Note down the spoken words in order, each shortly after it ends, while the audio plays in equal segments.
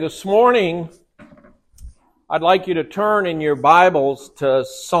This morning, I'd like you to turn in your Bibles to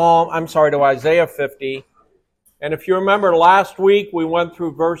Isaiah 50. And if you remember last week, we went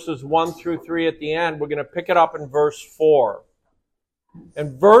through verses 1 through 3 at the end. We're going to pick it up in verse 4.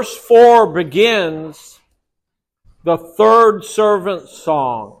 And verse 4 begins the third servant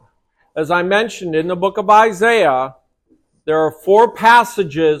song. As I mentioned, in the book of Isaiah, there are 4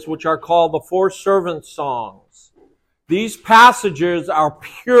 passages which are called the 4 servant songs. These passages are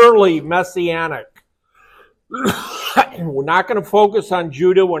purely messianic. We're not going to focus on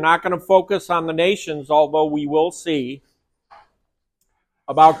Judah. We're not going to focus on the nations, although we will see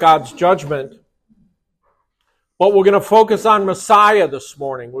about God's judgment. But we're going to focus on Messiah this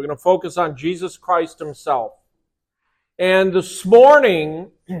morning. We're going to focus on Jesus Christ himself. And this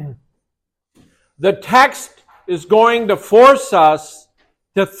morning, the text is going to force us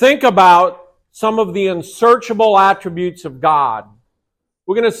to think about some of the unsearchable attributes of God.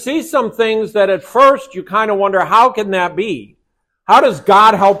 We're going to see some things that at first you kind of wonder, how can that be? How does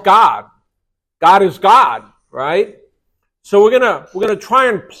God help God? God is God, right? So we're going to try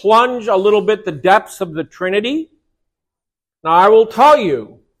and plunge a little bit the depths of the Trinity. Now I will tell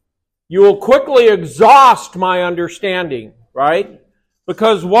you, you will quickly exhaust my understanding, right?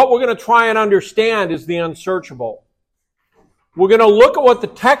 Because what we're going to try and understand is the unsearchable. We're going to look at what the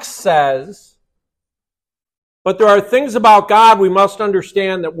text says, but there are things about God we must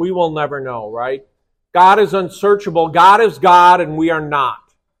understand that we will never know, right? God is unsearchable. God is God, and we are not.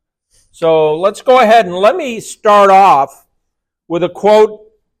 So let's go ahead and let me start off with a quote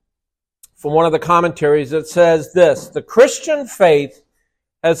from one of the commentaries that says this: "The Christian faith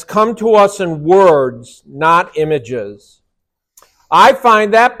has come to us in words, not images." I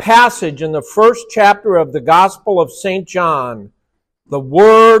find that passage in the first chapter of the Gospel of St. John, "The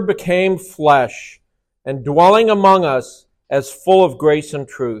Word became flesh, and dwelling among us as full of grace and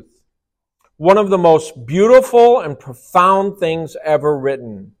truth." One of the most beautiful and profound things ever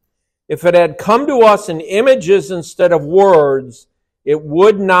written. If it had come to us in images instead of words, it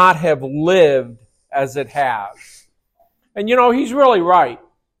would not have lived as it has. And you know, he's really right.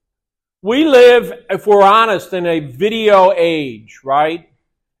 We live, if we're honest, in a video age, right?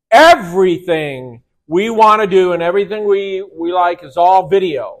 Everything we want to do and everything we like is all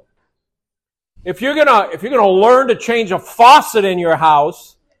video. If you're gonna learn to change a faucet in your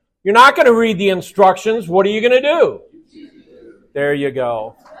house, you're not going to read the instructions. What are you going to do? There you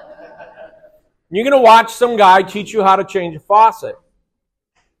go. You're going to watch some guy teach you how to change a faucet.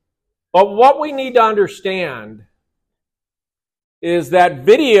 But what we need to understand is that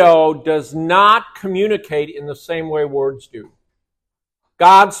video does not communicate in the same way words do.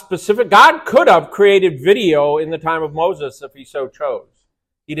 God could have created video in the time of Moses if he so chose.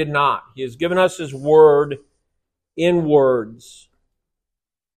 He did not. He has given us his word in words.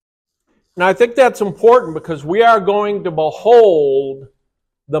 And I think that's important because we are going to behold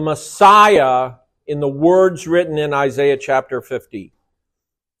the Messiah in the words written in Isaiah chapter 50.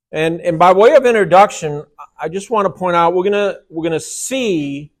 And by way of introduction, I just want to point out we're going to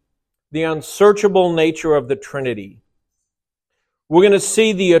see the unsearchable nature of the Trinity. We're going to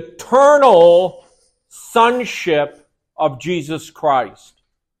see the eternal sonship of Jesus Christ.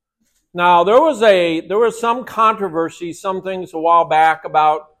 Now, there was some controversy, some things a while back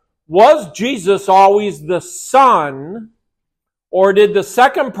about, was Jesus always the Son, or did the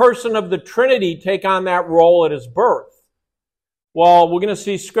second person of the Trinity take on that role at his birth? Well, we're going to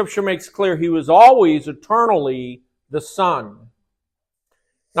see Scripture makes clear he was always eternally the Son.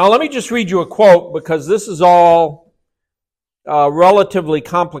 Now, let me just read you a quote because this is all relatively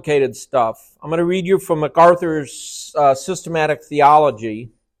complicated stuff. I'm going to read you from MacArthur's Systematic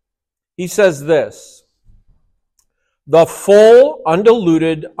Theology. He says this: "The full,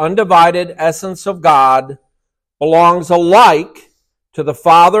 undiluted, undivided essence of God belongs alike to the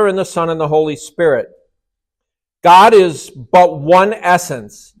Father and the Son and the Holy Spirit. God is but one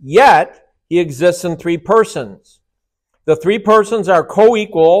essence, yet he exists in 3 persons. The 3 persons are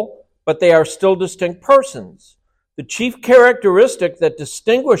co-equal, but they are still distinct persons. The chief characteristic that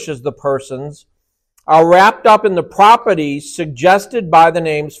distinguishes the persons are wrapped up in the properties suggested by the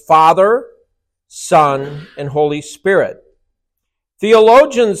names Father, Son, and Holy Spirit.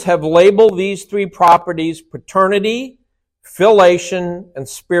 Theologians have labeled these 3 properties paternity, filiation, and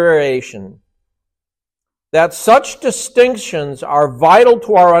spiriation. That such distinctions are vital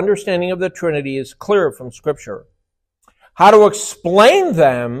to our understanding of the Trinity is clear from Scripture. How to explain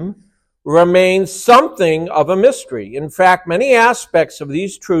them remains something of a mystery. In fact, many aspects of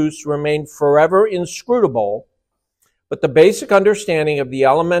these truths remain forever inscrutable, but the basic understanding of the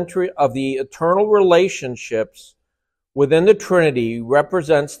eternal relationships within the Trinity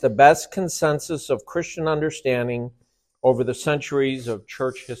represents the best consensus of Christian understanding over the centuries of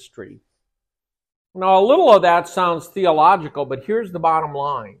church history. Now, a little of that sounds theological, but here's the bottom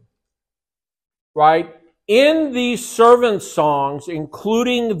line, right? In these servant songs,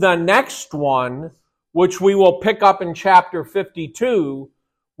 including the next one, which we will pick up in chapter 52,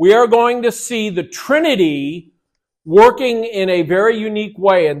 we are going to see the Trinity working in a very unique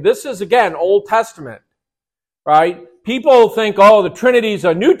way. And this is, again, Old Testament, right? People think, oh, the Trinity is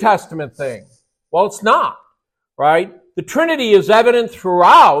a New Testament thing. Well, it's not, right? The Trinity is evident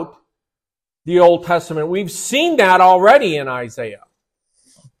throughout the Old Testament. We've seen that already in Isaiah.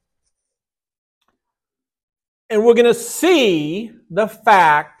 And we're going to see the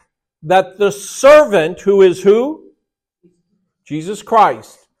fact that the servant, who is who? Jesus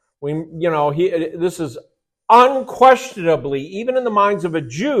Christ. This is unquestionably, even in the minds of a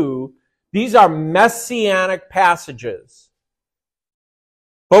Jew, these are messianic passages.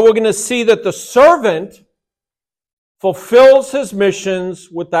 But we're going to see that the servant fulfills his missions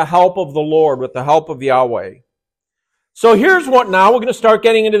with the help of the Lord, with the help of Yahweh. So here's what now, we're going to start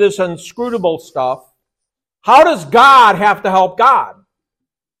getting into this inscrutable stuff. How does God have to help God?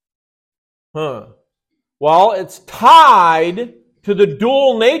 Well, it's tied to the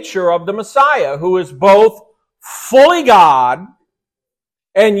dual nature of the Messiah, who is both fully God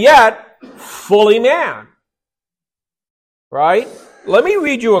and yet fully man. Right? Let me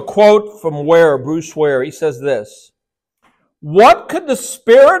read you a quote from Bruce Ware. He says this: "What could the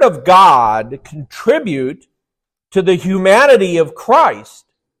Spirit of God contribute to the humanity of Christ?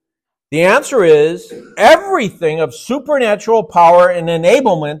 The answer is everything of supernatural power and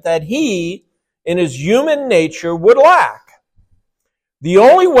enablement that he, in his human nature, would lack. The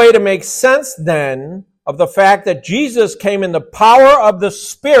only way to make sense, then, of the fact that Jesus came in the power of the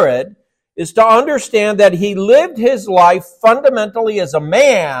Spirit is to understand that he lived his life fundamentally as a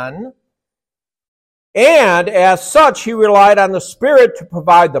man, and as such, he relied on the Spirit to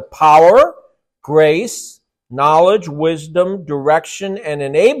provide the power, grace, knowledge, wisdom, direction, and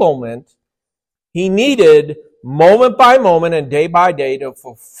enablement he needed moment by moment and day by day to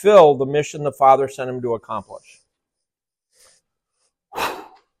fulfill the mission the Father sent him to accomplish."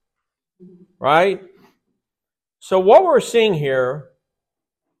 Right? So what we're seeing here,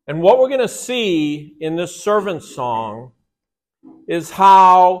 and what we're going to see in this servant song, is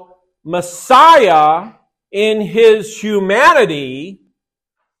how Messiah, in his humanity,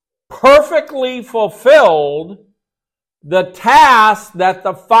 perfectly fulfilled the task that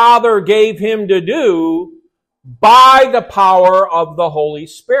the Father gave him to do by the power of the Holy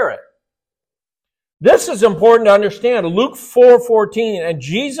Spirit. This is important to understand. Luke 4:14, "And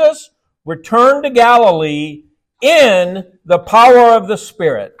Jesus returned to Galilee in the power of the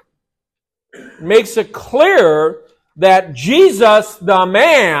Spirit." It makes it clear that Jesus, the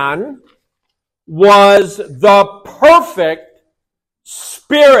man, was the perfect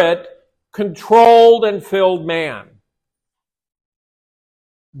Spirit-controlled and filled man.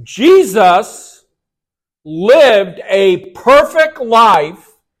 Jesus lived a perfect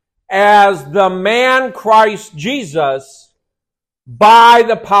life as the man Christ Jesus by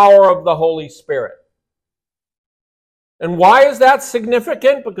the power of the Holy Spirit. And why is that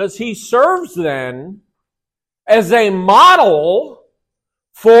significant? Because he serves then as a model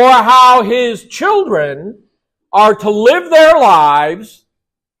for how his children are to live their lives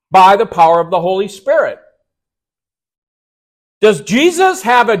by the power of the Holy Spirit. Does Jesus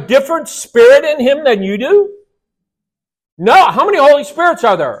have a different spirit in him than you do? No. How many Holy Spirits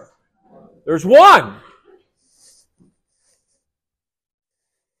are there? There's one.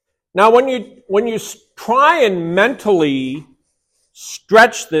 Now, when you try and mentally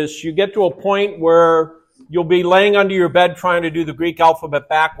stretch this, you get to a point where you'll be laying under your bed trying to do the Greek alphabet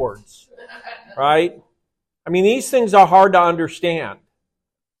backwards, right? I mean, these things are hard to understand.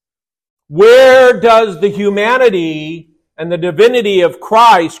 Where does the humanity and the divinity of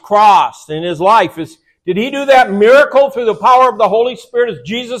Christ cross in his life? Did he do that miracle through the power of the Holy Spirit as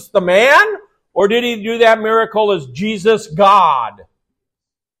Jesus the man? Or did he do that miracle as Jesus God?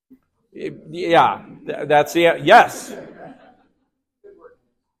 Yeah, that's the yes.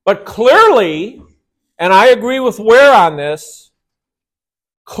 But clearly, and I agree with Ware on this,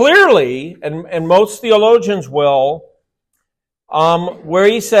 clearly, and most theologians will, where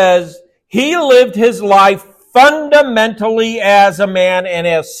he says, he lived his life fundamentally as a man, and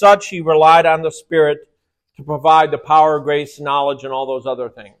as such, he relied on the Spirit to provide the power, grace, knowledge, and all those other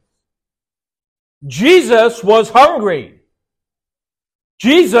things. Jesus was hungry.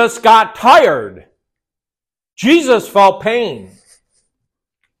 Jesus got tired. Jesus felt pain.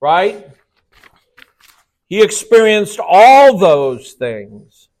 Right? He experienced all those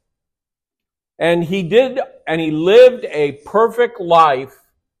things. And he lived a perfect life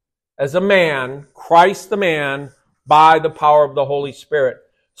as a man, Christ the man, by the power of the Holy Spirit.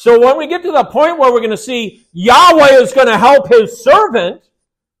 So when we get to the point where we're going to see Yahweh is going to help his servant,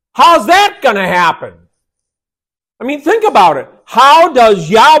 how's that going to happen? I mean, think about it. How does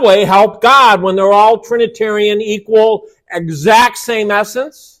Yahweh help God when they're all Trinitarian, equal, exact same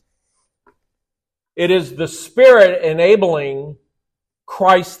essence? It is the Spirit enabling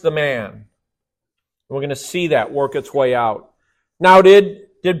Christ the man. We're going to see that work its way out. Now, did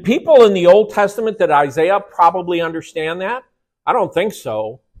people in the Old Testament, did Isaiah probably understand that? I don't think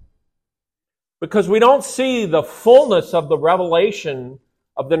so. Because we don't see the fullness of the revelation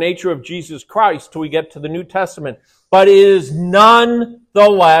of the nature of Jesus Christ till we get to the New Testament. But it is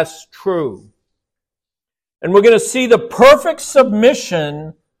nonetheless true. And we're going to see the perfect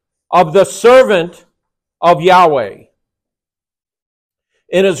submission of the servant of Yahweh.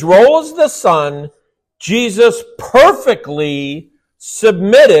 In his role as the Son, Jesus perfectly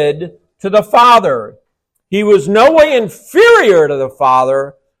submitted to the Father. He was no way inferior to the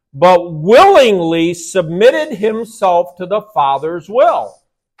Father, but willingly submitted himself to the Father's will.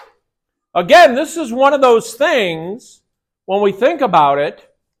 Again, this is one of those things, when we think about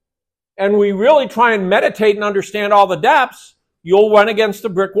it, and we really try and meditate and understand all the depths, you'll run against a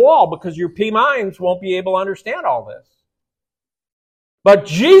brick wall because your pea minds won't be able to understand all this. But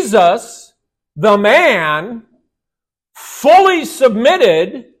Jesus, the man, fully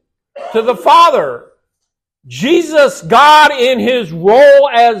submitted to the Father. Jesus, God in his role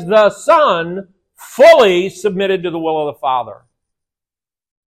as the Son, fully submitted to the will of the Father.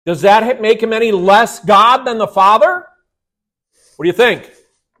 Does that make him any less God than the Father? What do you think?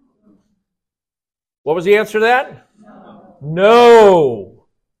 What was the answer to that? No.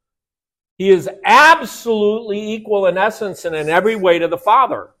 He is absolutely equal in essence and in every way to the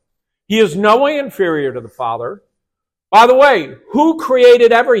Father. He is no way inferior to the Father. By the way, who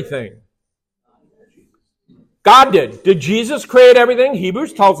created everything? God did. Did Jesus create everything?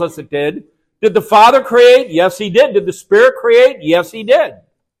 Hebrews tells us it did. Did the Father create? Yes, he did. Did the Spirit create? Yes, he did.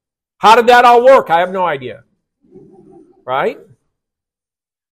 How did that all work? I have no idea. Right?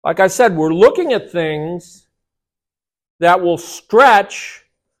 Like I said, we're looking at things that will stretch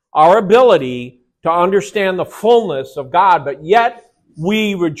our ability to understand the fullness of God, but yet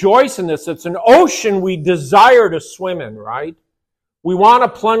we rejoice in this. It's an ocean we desire to swim in, right? We want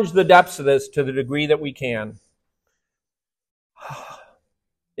to plunge the depths of this to the degree that we can.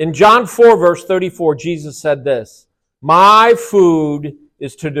 In John 4, verse 34, Jesus said this, "My food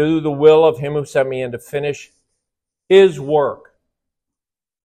is to do the will of him who sent me and to finish his work."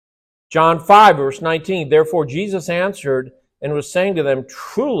 John 5, verse 19, "Therefore Jesus answered and was saying to them,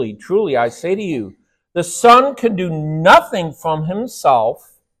 Truly, truly, I say to you, the Son can do nothing from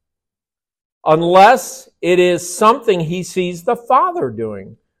himself unless it is something he sees the Father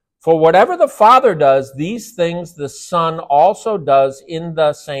doing. For whatever the Father does, these things the Son also does in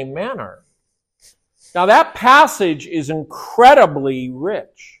the same manner." Now that passage is incredibly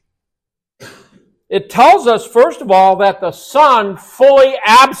rich. It tells us, first of all, that the Son fully,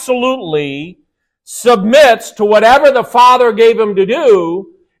 absolutely submits to whatever the Father gave him to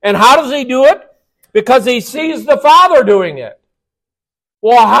do. And how does he do it? Because he sees the Father doing it.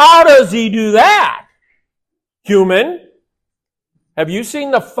 Well, how does he do that? Human. Have you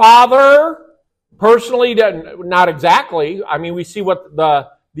seen the Father personally? Not exactly. I mean, we see what the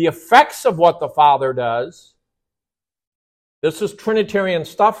effects of what the Father does. This is Trinitarian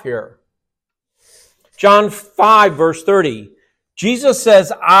stuff here. John 5, verse 30. Jesus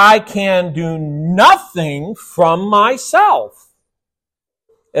says, "I can do nothing from myself.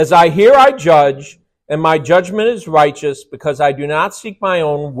 As I hear, I judge, and my judgment is righteous, because I do not seek my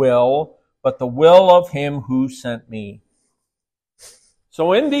own will, but the will of him who sent me."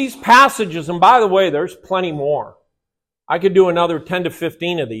 So in these passages, and by the way, there's plenty more. I could do another 10 to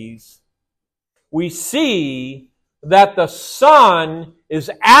 15 of these. We see that the Son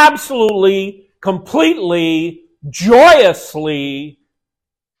is absolutely, completely, joyously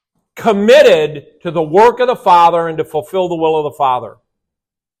committed to the work of the Father and to fulfill the will of the Father.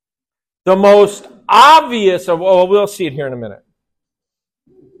 The most obvious of, we'll see it here in a minute.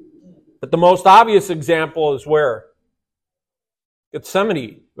 But the most obvious example is where?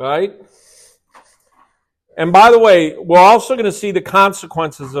 Gethsemane, right? And by the way, we're also going to see the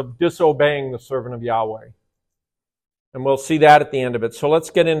consequences of disobeying the servant of Yahweh. And we'll see that at the end of it. So let's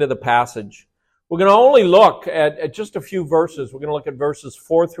get into the passage. We're going to only look at just a few verses. We're going to look at verses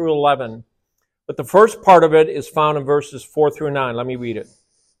 4 through 11. But the first part of it is found in verses 4 through 9. Let me read it.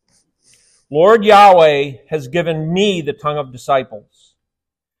 Lord Yahweh has given me the tongue of disciples,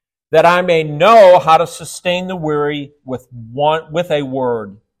 that I may know how to sustain the weary with a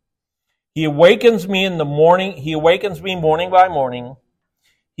word. He awakens me in the morning. He awakens me morning by morning.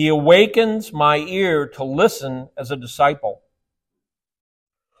 He awakens my ear to listen as a disciple.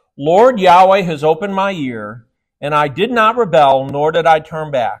 Lord Yahweh has opened my ear, and I did not rebel, nor did I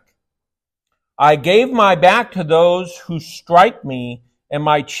turn back. I gave my back to those who strike me, and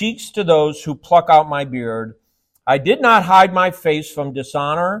my cheeks to those who pluck out my beard. I did not hide my face from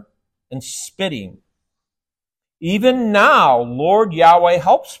dishonor and spitting. Even now, Lord Yahweh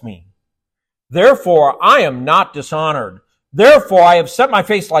helps me. Therefore, I am not dishonored. Therefore, I have set my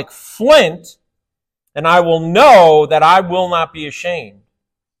face like flint, and I will know that I will not be ashamed.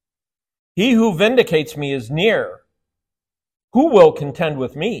 He who vindicates me is near. Who will contend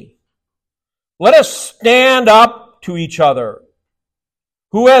with me? Let us stand up to each other.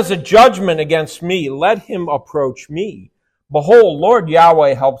 Who has a judgment against me? Let him approach me. Behold, Lord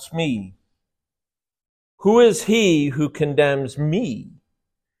Yahweh helps me. Who is he who condemns me?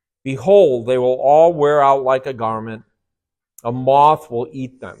 Behold, they will all wear out like a garment. A moth will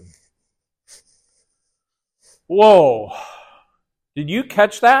eat them. Whoa. Did you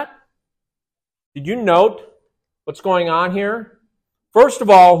catch that? Did you note what's going on here? First of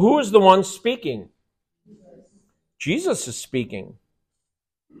all, who is the one speaking? Jesus is speaking.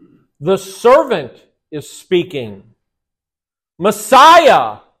 The servant is speaking.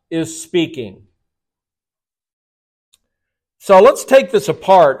 Messiah is speaking. So let's take this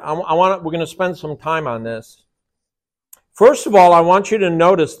apart. We're going to spend some time on this. First of all, I want you to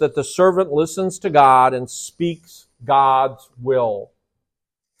notice that the servant listens to God and speaks God's will.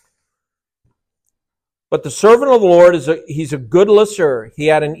 But the servant of the Lord, he's a good listener. He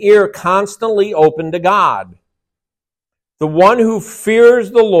had an ear constantly open to God. The one who fears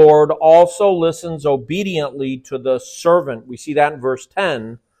the Lord also listens obediently to the servant. We see that in verse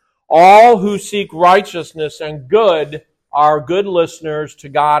 10. All who seek righteousness and good are good listeners to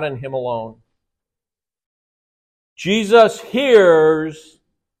God and Him alone. Jesus hears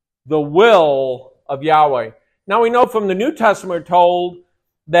the will of Yahweh. Now we know from the New Testament, we're told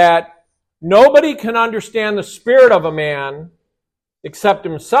that nobody can understand the spirit of a man except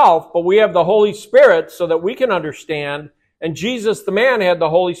himself, but we have the Holy Spirit so that we can understand. And Jesus, the man, had the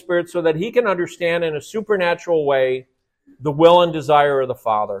Holy Spirit so that he can understand in a supernatural way the will and desire of the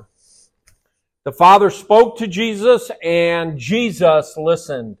Father. The Father spoke to Jesus, and Jesus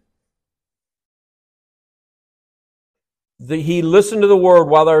listened. He listened to the Word.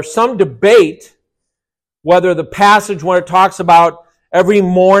 While there's some debate whether the passage, when it talks about every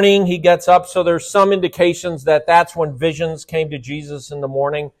morning he gets up, so there's some indications that that's when visions came to Jesus in the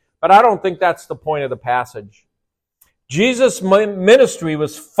morning. But I don't think that's the point of the passage. Jesus' ministry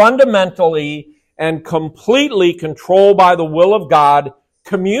was fundamentally and completely controlled by the will of God,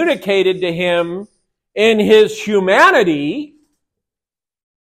 communicated to him in his humanity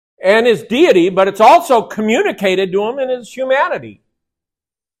and his deity, but it's also communicated to him in his humanity.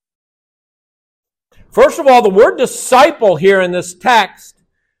 First of all, the word disciple here in this text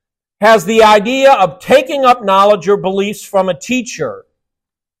has the idea of taking up knowledge or beliefs from a teacher.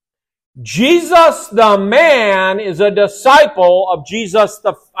 Jesus the man is a disciple of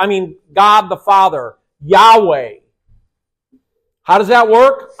God the Father, Yahweh. How does that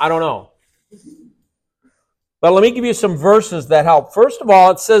work? I don't know. But let me give you some verses that help. First of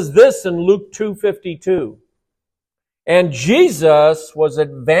all, it says this in Luke 2:52. And Jesus was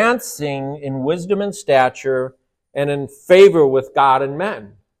advancing in wisdom and stature and in favor with God and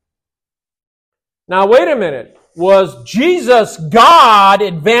men. Now, wait a minute. Was Jesus God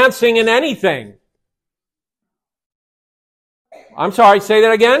advancing in anything? I'm sorry, say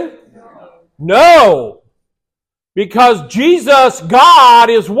that again? No. Because Jesus, God,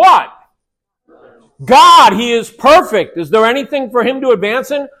 is what? God, He is perfect. Is there anything for Him to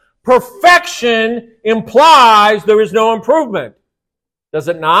advance in? Perfection implies there is no improvement. Does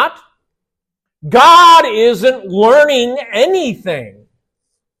it not? God isn't learning anything.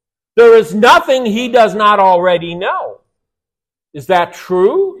 There is nothing He does not already know. Is that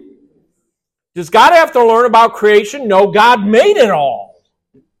true? Does God have to learn about creation? No, God made it all.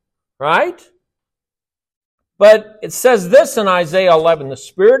 Right? But it says this in Isaiah 11, the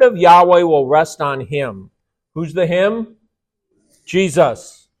Spirit of Yahweh will rest on Him. Who's the Him?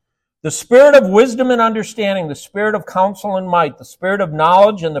 Jesus. The Spirit of wisdom and understanding, the Spirit of counsel and might, the Spirit of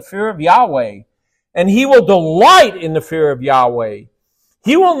knowledge and the fear of Yahweh. And He will delight in the fear of Yahweh.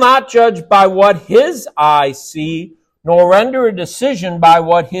 He will not judge by what His eyes see, nor render a decision by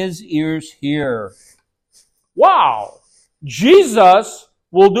what His ears hear. Wow! Jesus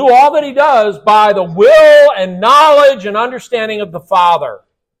will do all that he does by the will and knowledge and understanding of the Father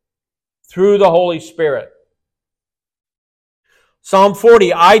through the Holy Spirit. Psalm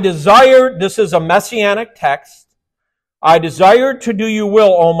 40, I desire, this is a messianic text, I desire to do your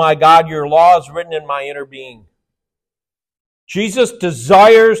will, O my God, your law is written in my inner being. Jesus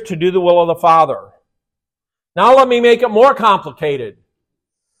desires to do the will of the Father. Now let me make it more complicated.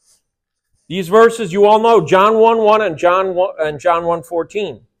 These verses you all know, John 1:1 and John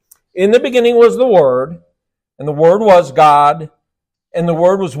 1:14. In the beginning was the Word, and the Word was God, and the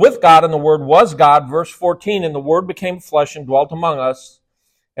Word was with God, and the Word was God. Verse 14, and the Word became flesh and dwelt among us,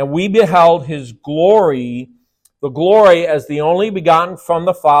 and we beheld his glory, the glory as the only begotten from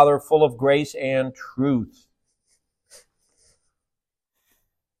the Father, full of grace and truth.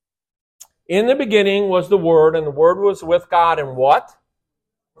 In the beginning was the Word, and the Word was with God, and what?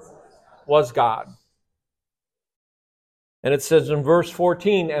 Was God. And it says in verse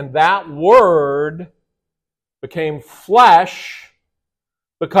 14, and that Word became flesh,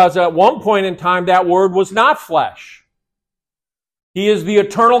 because at one point in time that Word was not flesh. He is the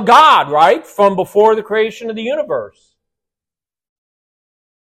eternal God, right? From before the creation of the universe.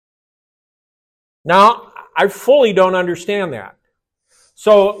 Now, I fully don't understand that.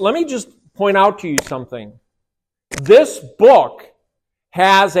 So let me just point out to you something. This book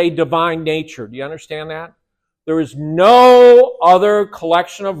has a divine nature. Do you understand that? There is no other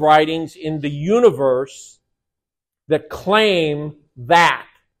collection of writings in the universe that claim that.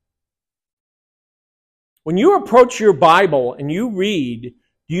 When you approach your Bible and you read,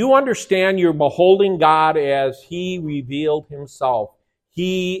 do you understand you're beholding God as he revealed himself?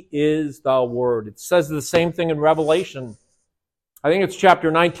 He is the Word. It says the same thing in Revelation. I think it's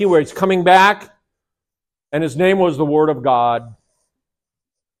chapter 19 where he's coming back and his name was the Word of God.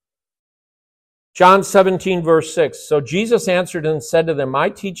 John 17 verse 6. So Jesus answered and said to them, my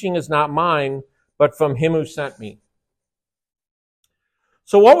teaching is not mine, but from him who sent me.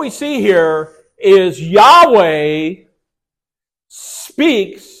 So what we see here is Yahweh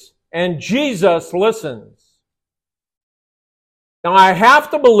speaks and Jesus listens. Now I have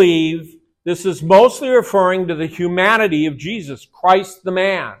to believe this is mostly referring to the humanity of Jesus, Christ the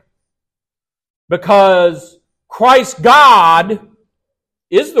man. Because Christ God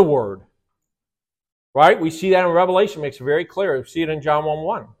is the Word. Right? We see that in Revelation. It makes it very clear. We see it in John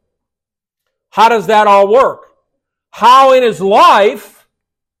 1:1. How does that all work? How in his life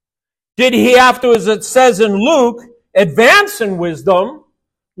did he have to, as it says in Luke, advance in wisdom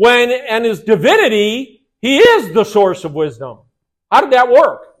when in his divinity he is the source of wisdom? How did that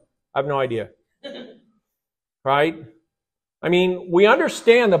work? I have no idea. Right? I mean, we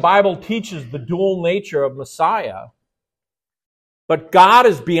understand the Bible teaches the dual nature of Messiah, but God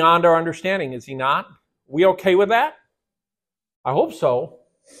is beyond our understanding, is he not? We okay with that? I hope so.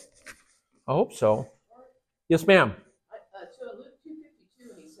 I hope so. Yes, ma'am. So in Luke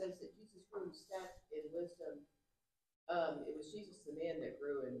 2:52, he says that Jesus grew in stature in wisdom. It was Jesus the man that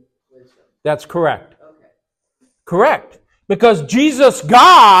grew in wisdom. That's correct. Okay. Correct. Because Jesus,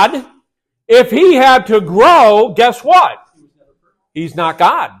 God, if he had to grow, guess what? He's not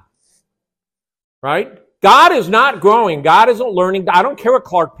God. Right? God is not growing. God isn't learning. I don't care what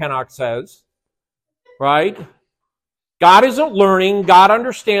Clark Pennock says. Right? God isn't learning. God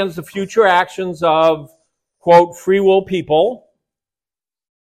understands the future actions of, quote, free will people,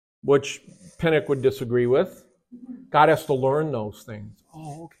 which Pennock would disagree with. God has to learn those things.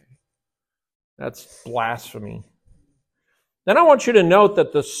 Oh, okay. That's blasphemy. Then I want you to note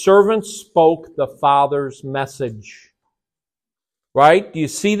that the servant spoke the Father's message. Right? Do you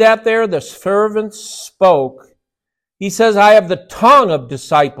see that there? The servant spoke. He says, I have the tongue of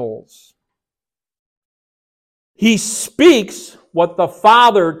disciples. He speaks what the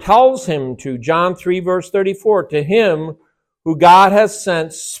Father tells him to. John 3 verse 34. To him who God has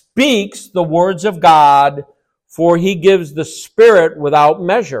sent speaks the words of God, for he gives the Spirit without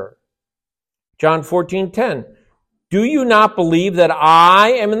measure. John 14:10. Do you not believe that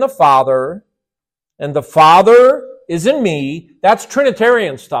I am in the Father, and the Father is in me? That's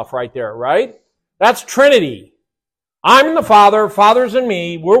Trinitarian stuff right there, right? That's Trinity. I'm in the Father, Father's in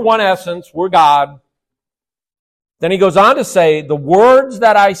me, we're one essence, we're God. Then he goes on to say, the words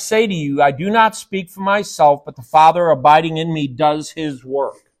that I say to you, I do not speak for myself, but the Father abiding in me does his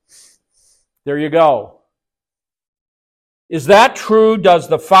work. There you go. Is that true? Does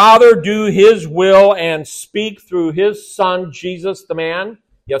the Father do his will and speak through his Son, Jesus the man?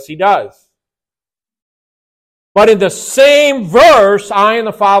 Yes, he does. But in the same verse, I and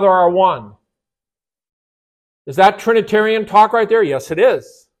the Father are one. Is that Trinitarian talk right there? Yes, it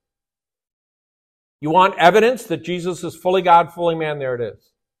is. You want evidence that Jesus is fully God, fully man? There it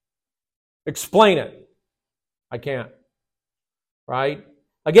is. Explain it. I can't. Right?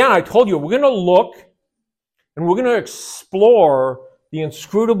 Again, I told you, we're going to look and we're going to explore the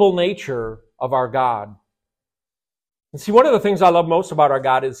inscrutable nature of our God. And see, one of the things I love most about our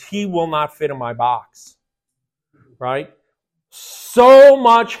God is He will not fit in my box. Right? So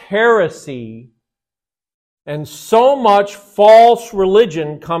much heresy and so much false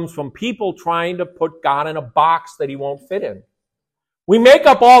religion comes from people trying to put God in a box that He won't fit in. We make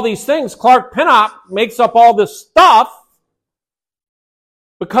up all these things. Clark Pinnock makes up all this stuff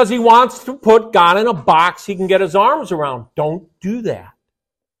because he wants to put God in a box he can get his arms around. Don't do that.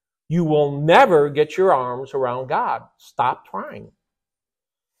 You will never get your arms around God. Stop trying.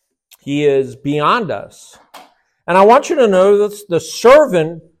 He is beyond us. And I want you to know that the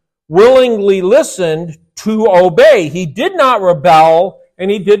servant willingly listened to obey. He did not rebel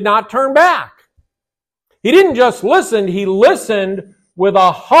and he did not turn back. He didn't just listen, he listened with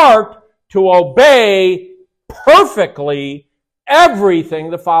a heart to obey perfectly everything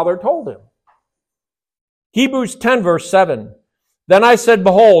the Father told him. Hebrews 10 verse 7. Then I said,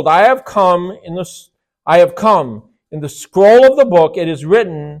 behold, I have come in the scroll of the book, it is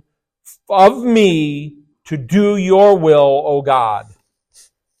written of me to do your will, O God.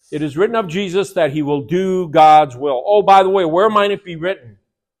 It is written of Jesus that He will do God's will. Oh, by the way, where might it be written?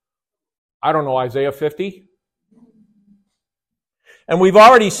 I don't know, Isaiah 50? And we've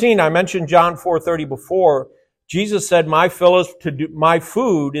already seen, I mentioned John 4:30 before, Jesus said, my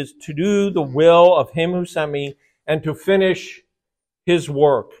food is to do the will of Him who sent me and to finish His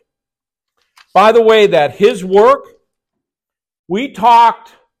work. By the way, that His work, we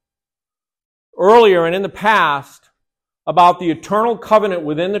talked earlier and in the past about the eternal covenant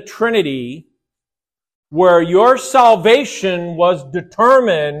within the Trinity, where your salvation was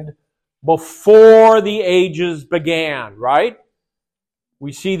determined before the ages began, right?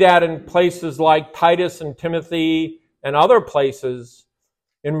 We see that in places like Titus and Timothy and other places.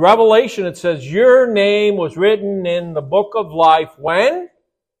 In Revelation, it says, your name was written in the book of life when?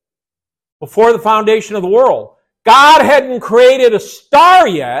 Before the foundation of the world. God hadn't created a star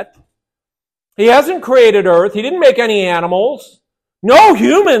yet. He hasn't created earth. He didn't make any animals. No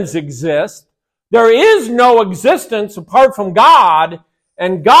humans exist. There is no existence apart from God.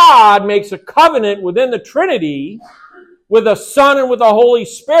 And God makes a covenant within the Trinity with the Son and with the Holy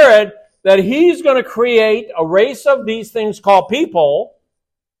Spirit that He's going to create a race of these things called people,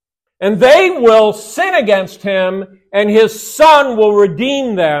 and they will sin against Him, and His Son will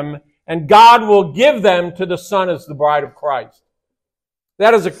redeem them, and God will give them to the Son as the bride of Christ.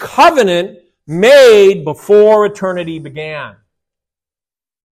 That is a covenant made before eternity began.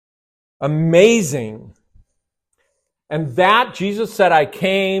 Amazing. And that, Jesus said, I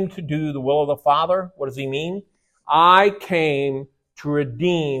came to do the will of the Father. What does He mean? I came to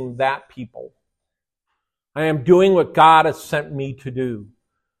redeem that people. I am doing what God has sent me to do.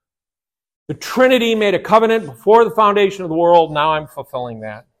 The Trinity made a covenant before the foundation of the world. Now I'm fulfilling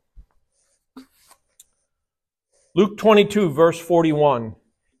that. Luke 22, verse 41.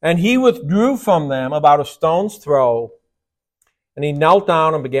 And He withdrew from them about a stone's throw, and He knelt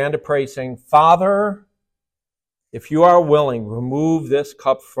down and began to pray, saying, Father, if you are willing, remove this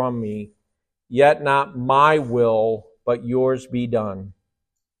cup from me. Yet not my will, but yours be done.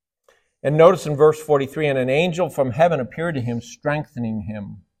 And notice in verse 43, and an angel from heaven appeared to him, strengthening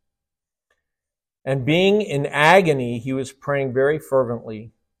him. And being in agony, he was praying very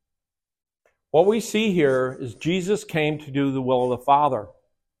fervently. What we see here is Jesus came to do the will of the Father.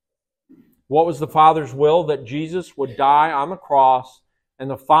 What was the Father's will? That Jesus would die on the cross, and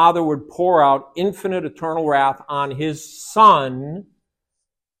the Father would pour out infinite eternal wrath on His Son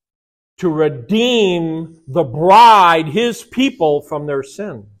to redeem the bride, His people, from their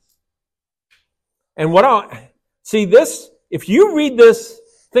sins. And see this, if you read this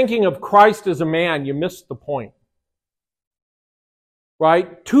thinking of Christ as a man, you miss the point.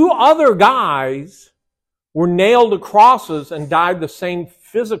 Right? Two other guys were nailed to crosses and died the same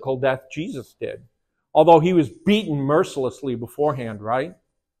physical death Jesus did, although He was beaten mercilessly beforehand, right?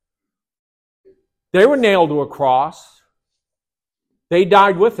 They were nailed to a cross. They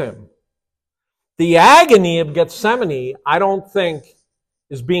died with Him. The agony of Gethsemane, I don't think,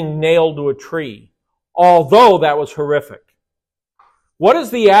 is being nailed to a tree, although that was horrific. What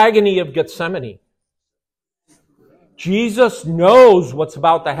is the agony of Gethsemane? Jesus knows what's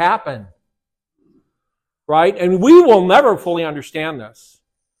about to happen. Right? And we will never fully understand this.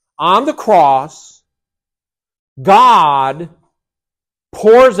 On the cross, God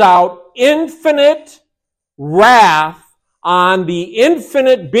pours out infinite wrath on the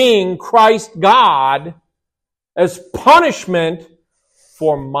infinite being, Christ God, as punishment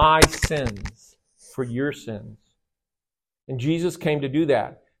for my sins, for your sins. And Jesus came to do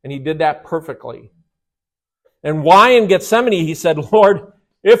that. And he did that perfectly. And why in Gethsemane he said, Lord,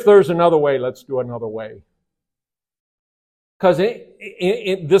 if there's another way, let's do another way. Because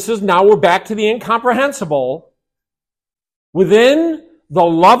this is now we're back to the incomprehensible. Within the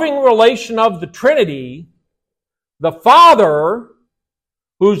loving relation of the Trinity, the Father,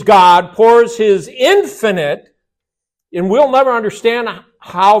 who's God, pours his infinite, and we'll never understand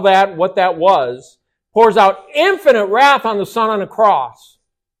what that was, pours out infinite wrath on the Son on the cross.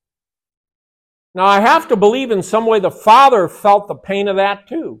 Now, I have to believe in some way the Father felt the pain of that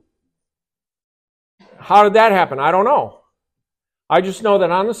too. How did that happen? I don't know. I just know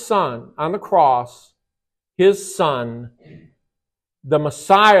that on the Son, on the cross, his Son, the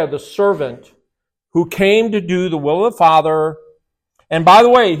Messiah, the servant, who came to do the will of the Father, and by the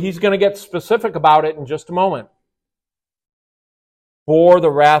way, he's going to get specific about it in just a moment, bore the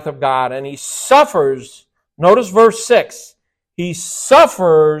wrath of God, and he suffers, notice verse 6, he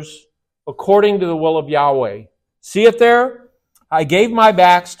suffers according to the will of Yahweh. See it there? I gave my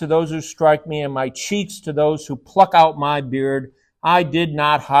backs to those who strike me, and my cheeks to those who pluck out my beard. I did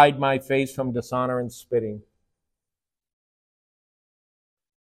not hide my face from dishonor and spitting.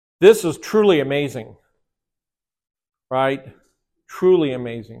 This is truly amazing, right? Truly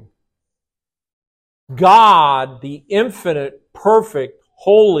amazing. God, the infinite, perfect,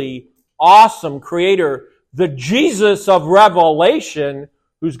 holy, awesome Creator, the Jesus of Revelation,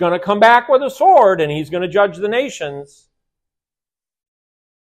 who's going to come back with a sword and he's going to judge the nations,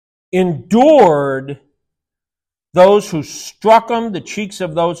 endured those who struck him, the cheeks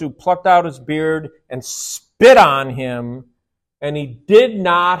of those who plucked out his beard and spit on him, and he did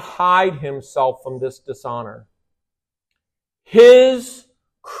not hide himself from this dishonor. His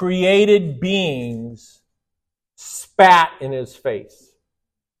created beings spat in his face,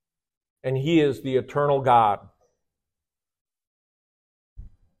 and he is the eternal God.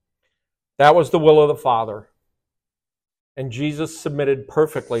 That was the will of the Father, and Jesus submitted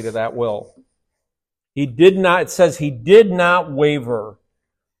perfectly to that will. He did not, it says he did not waver.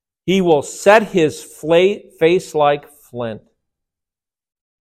 He will set his face like flint.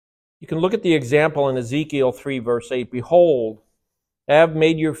 You can look at the example in Ezekiel 3, verse 8. Behold, I have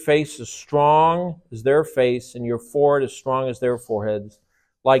made your face as strong as their face, and your forehead as strong as their foreheads.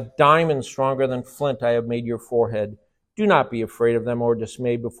 Like diamonds stronger than flint, I have made your forehead. Do not be afraid of them or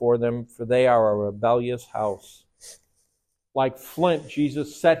dismayed before them, for they are a rebellious house. Like flint,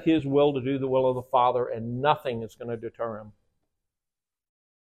 Jesus set his will to do the will of the Father, and nothing is going to deter him.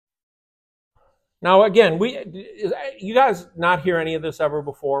 Now, again, you guys not hear any of this ever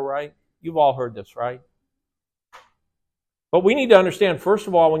before, right? You've all heard this, right? But we need to understand, first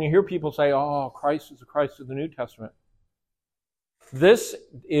of all, when you hear people say, oh, Christ is the Christ of the New Testament, this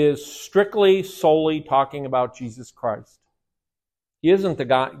is strictly, solely talking about Jesus Christ. He isn't the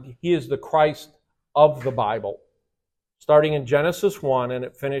God, he is the Christ of the Bible. Starting in Genesis 1, and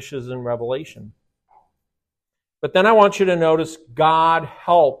it finishes in Revelation. But then I want you to notice God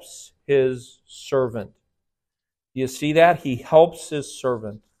helps his servant. Do you see that? He helps his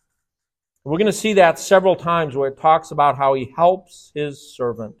servant. We're going to see that several times where it talks about how he helps his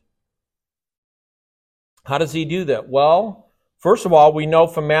servant. How does he do that? Well, first of all, we know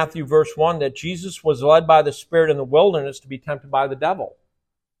from Matthew verse 1 that Jesus was led by the Spirit in the wilderness to be tempted by the devil.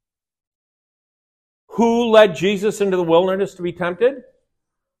 Who led Jesus into the wilderness to be tempted?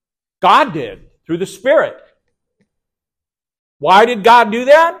 God did, through the Spirit. Why did God do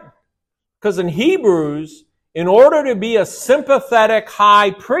that? Because in Hebrews, in order to be a sympathetic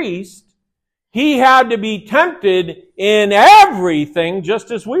high priest, he had to be tempted in everything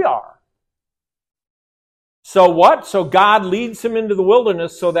just as we are. So what? So God leads him into the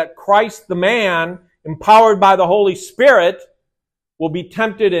wilderness so that Christ the man, empowered by the Holy Spirit, will be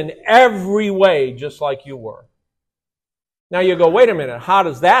tempted in every way, just like you were. Now you go, wait a minute, how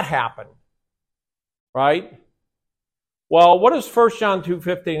does that happen? Right? Well, what does 1 John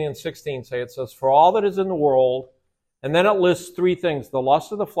 2:15 and 16 say? It says, for all that is in the world, and then it lists three things: the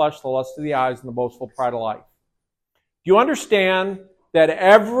lust of the flesh, the lust of the eyes, and the boastful pride of life. Do you understand that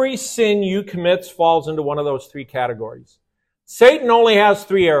every sin you commit falls into one of those three categories? Satan only has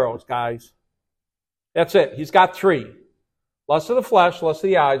three arrows, guys. That's it. He's got three. Lust of the flesh, lust of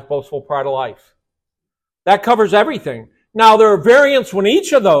the eyes, boastful pride of life. That covers everything. Now, there are variants in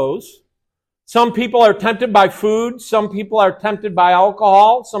each of those. Some people are tempted by food. Some people are tempted by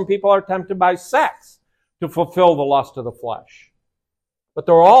alcohol. Some people are tempted by sex to fulfill the lust of the flesh. But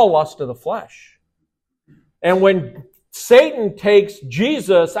they're all lust of the flesh. And when Satan takes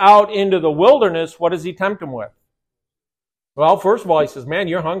Jesus out into the wilderness. What does he tempt him with? Well, first of all, he says, man,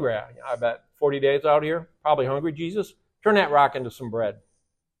 you're hungry. I bet 40 days out here. Probably hungry, Jesus. Turn that rock into some bread.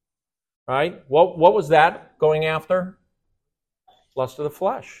 Right? What was that going after? Lust of the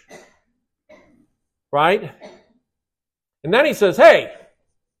flesh. Right? And then he says, hey,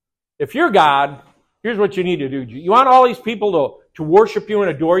 if you're God, here's what you need to do. You want all these people to worship you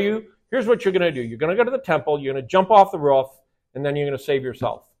and adore you? Here's what you're going to do. You're going to go to the temple, you're going to jump off the roof, and then you're going to save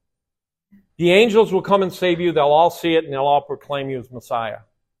yourself. The angels will come and save you. They'll all see it, and they'll all proclaim you as Messiah.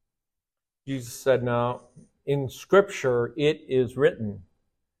 Jesus said, no, in Scripture it is written,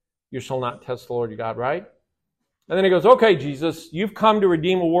 you shall not test the Lord your God, right? And then he goes, okay, Jesus, you've come to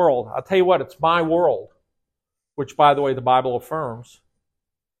redeem a world. I'll tell you what, it's my world, which, by the way, the Bible affirms.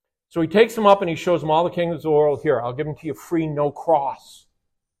 So he takes them up and he shows them all the kingdoms of the world. Here, I'll give them to you free, no cross.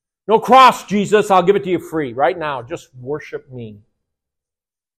 No cross, Jesus, I'll give it to you free. Right now, just worship me.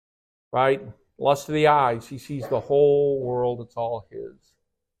 Right? Lust of the eyes. He sees the whole world. It's all his.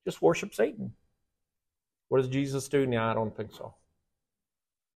 Just worship Satan. What does Jesus do? No, I don't think so.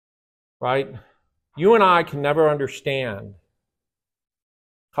 Right? You and I can never understand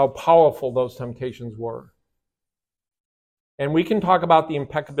how powerful those temptations were. And we can talk about the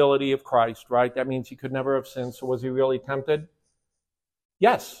impeccability of Christ, right? That means he could never have sinned. So was he really tempted?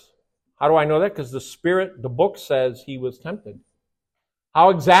 Yes. How do I know that? Because the book says he was tempted. How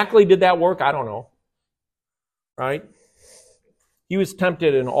exactly did that work? I don't know. Right? He was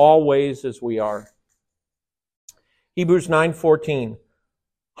tempted in all ways as we are. Hebrews 9:14.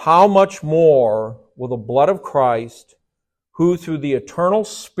 How much more will the blood of Christ, who through the eternal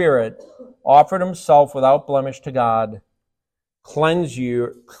Spirit offered himself without blemish to God, cleanse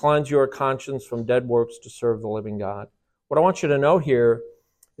your conscience from dead works to serve the living God? What I want you to know here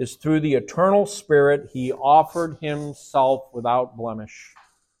is through the eternal Spirit, he offered himself without blemish.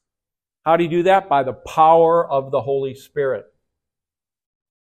 How did he do that? By the power of the Holy Spirit.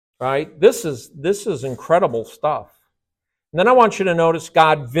 Right? This is incredible stuff. And then I want you to notice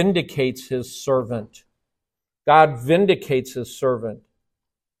God vindicates his servant. God vindicates his servant.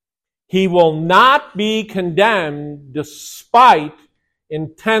 He will not be condemned despite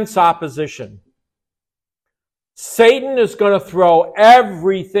intense opposition. Satan is going to throw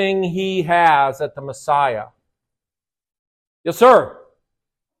everything he has at the Messiah. Yes, sir?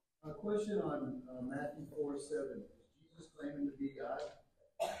 A question on Matthew 4:7. Is Jesus claiming to be God?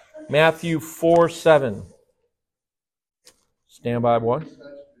 Matthew 4:7. Stand by one.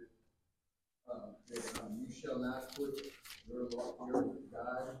 You shall not put your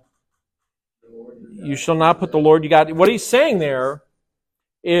God, the Lord your God. You shall not put the Lord you God. What he's saying there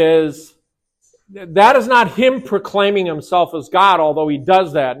is that is not him proclaiming himself as God, although he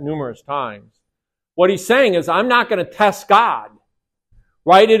does that numerous times. What he's saying is, I'm not going to test God.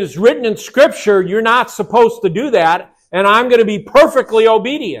 Right? It is written in Scripture, you're not supposed to do that, and I'm going to be perfectly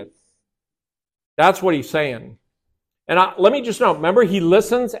obedient. That's what he's saying. And let me just note, remember, he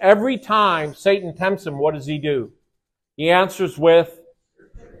listens every time Satan tempts him. What does he do? He answers with,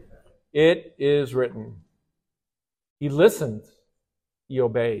 it is written. He listens. He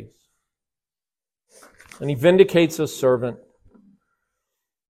obeys. And he vindicates his servant.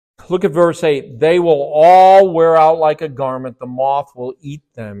 Look at verse 8. They will all wear out like a garment. The moth will eat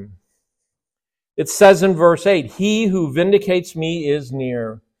them. It says in verse 8, he who vindicates me is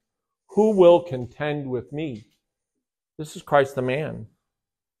near. Who will contend with me? This is Christ the man.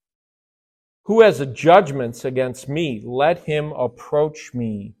 Who has judgments against me? Let him approach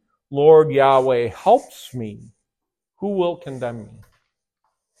me. Lord Yahweh helps me. Who will condemn me?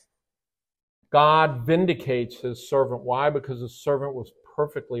 God vindicates his servant. Why? Because his servant was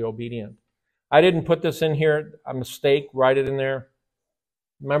perfectly obedient. I didn't put this in here. A mistake. Write it in there.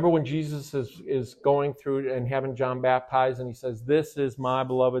 Remember when Jesus is going through and having John baptized and he says, this is my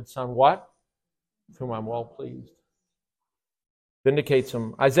beloved son. What? With whom I'm well pleased. Vindicates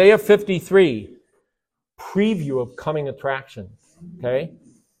him. Isaiah 53, preview of coming attractions. Okay?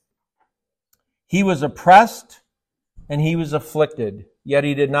 He was oppressed and he was afflicted, yet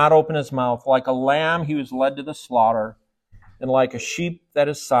he did not open his mouth. Like a lamb he was led to the slaughter, and like a sheep that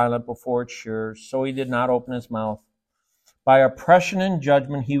is silent before its shearers, so he did not open his mouth. By oppression and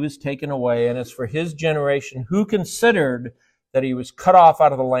judgment he was taken away, and as for his generation, who considered that he was cut off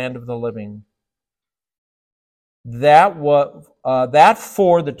out of the land of the living? That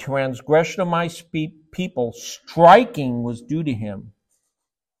for the transgression of my people, striking was due to him.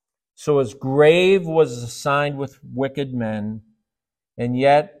 So his grave was assigned with wicked men, and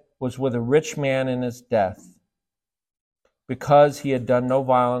yet was with a rich man in his death, because he had done no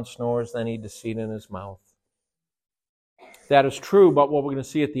violence, nor was any deceit in his mouth. That is true, but what we're going to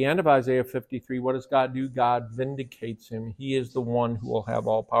see at the end of Isaiah 53, what does God do? God vindicates him. He is the one who will have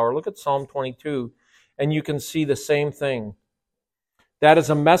all power. Look at Psalm 22, and you can see the same thing. That is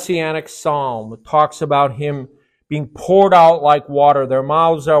a messianic psalm. It talks about him being poured out like water. Their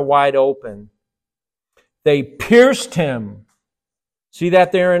mouths are wide open. They pierced him. See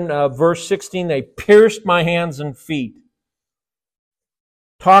that there in verse 16? They pierced my hands and feet.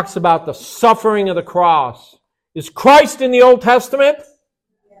 Talks about the suffering of the cross. Is Christ in the Old Testament?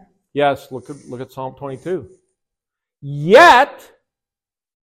 Yeah. Yes, look at Psalm 22. Yet,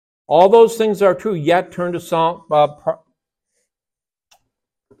 all those things are true, yet turn to Psalm...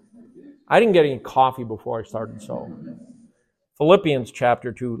 I didn't get any coffee before I started, so... Philippians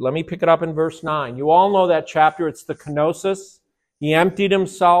chapter 2. Let me pick it up in verse 9. You all know that chapter. It's the kenosis. He emptied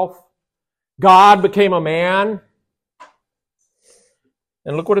himself. God became a man.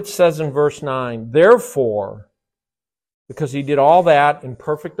 And look what it says in verse 9. Therefore... because he did all that in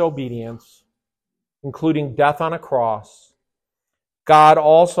perfect obedience, including death on a cross, God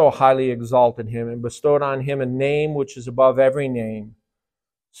also highly exalted him and bestowed on him a name which is above every name,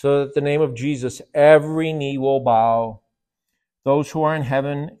 so that the name of Jesus every knee will bow, those who are in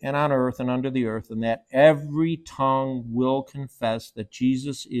heaven and on earth and under the earth, and that every tongue will confess that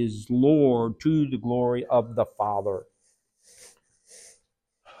Jesus is Lord to the glory of the Father.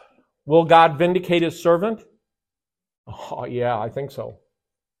 Will God vindicate his servant? Oh, yeah, I think so.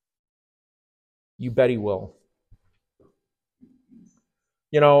 You bet he will.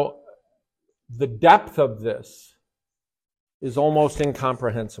 You know, the depth of this is almost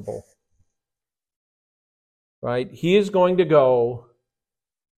incomprehensible. Right? He is going to go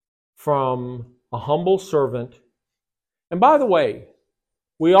from a humble servant. And by the way,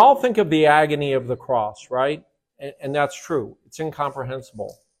 we all think of the agony of the cross, right? And that's true. It's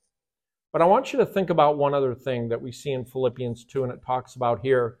incomprehensible. But I want you to think about one other thing that we see in Philippians 2, and it talks about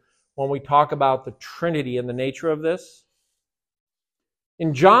here when we talk about the Trinity and the nature of this.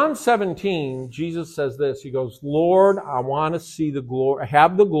 In John 17, Jesus says this. He goes, Lord, I want to see the glory,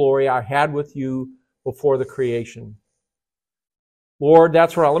 have the glory I had with you before the creation. Lord,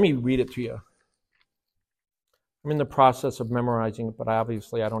 that's right. Let me read it to you. I'm in the process of memorizing it, but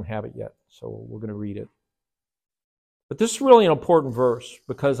obviously I don't have it yet, so we're going to read it. But this is really an important verse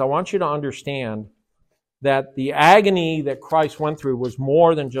because I want you to understand that the agony that Christ went through was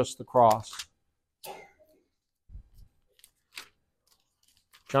more than just the cross.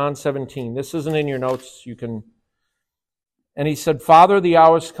 John 17. This isn't in your notes. You can. And he said, Father, the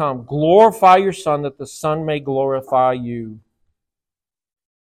hour has come. Glorify your Son, that the Son may glorify you.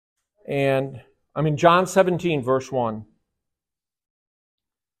 And I'm in John 17, verse 1.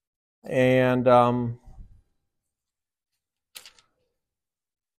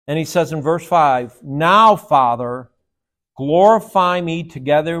 And he says in verse 5, Now, Father, glorify me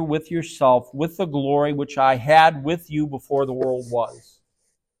together with yourself with the glory which I had with you before the world was.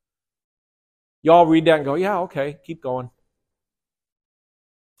 Y'all read that and go, yeah, okay, keep going.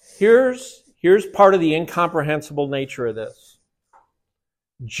 Here's part of the incomprehensible nature of this.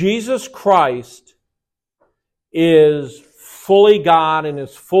 Jesus Christ is fully God in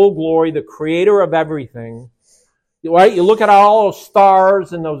his full glory, the creator of everything. Right? You look at all those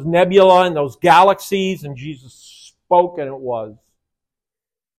stars and those nebula and those galaxies, and Jesus spoke and it was.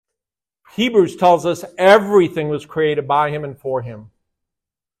 Hebrews tells us everything was created by him and for him.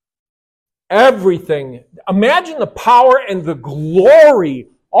 Everything. Imagine the power and the glory.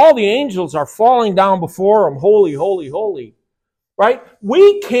 All the angels are falling down before him. Holy, holy, holy. Right?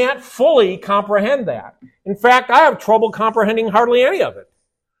 We can't fully comprehend that. In fact, I have trouble comprehending hardly any of it.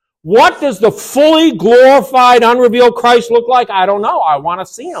 What does the fully glorified, unrevealed Christ look like? I don't know. I want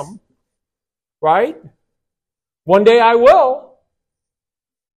to see him. Right? One day I will.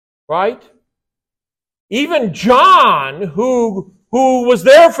 Right? Even John, who was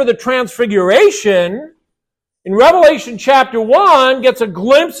there for the transfiguration, in Revelation chapter 1, gets a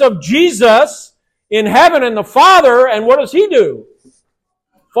glimpse of Jesus in heaven and the Father, and what does he do?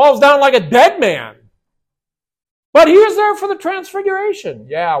 Falls down like a dead man. But he was there for the transfiguration.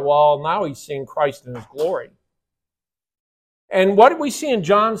 Yeah, well, now he's seeing Christ in his glory. And what we see in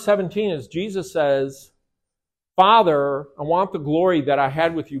John 17 is Jesus says, Father, I want the glory that I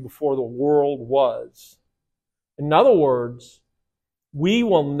had with you before the world was. In other words, we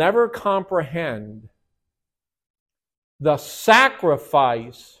will never comprehend the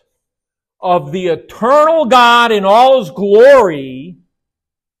sacrifice of the eternal God in all his glory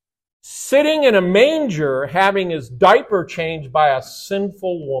sitting in a manger having his diaper changed by a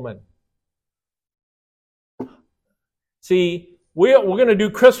sinful woman. See, we're going to do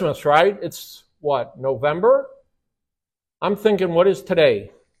Christmas, right? It's what, November? I'm thinking, what is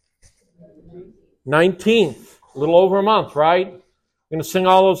today? 19th. A little over a month, right? We're going to sing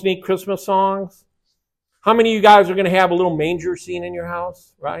all those neat Christmas songs. How many of you guys are going to have a little manger scene in your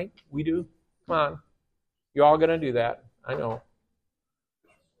house, right? We do. Come on. You're all going to do that. I know.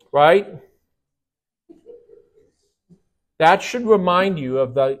 Right? That should remind you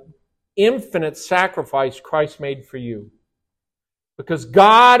of the infinite sacrifice Christ made for you. Because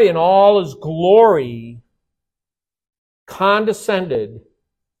God, in all His glory, condescended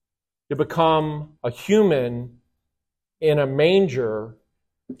to become a human in a manger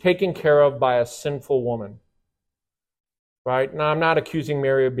taken care of by a sinful woman. Right? Now, I'm not accusing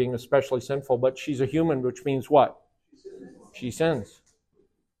Mary of being especially sinful, but she's a human, which means what? She sins.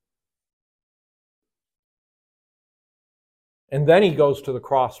 And then He goes to the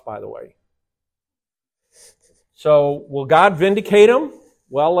cross, by the way. So, will God vindicate Him?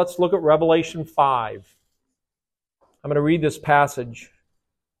 Well, let's look at Revelation 5. I'm going to read this passage,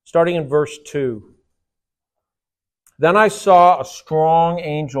 starting in verse 2. Then I saw a strong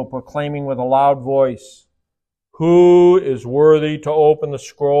angel proclaiming with a loud voice, "Who is worthy to open the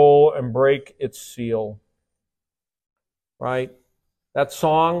scroll and break its seal?" Right? That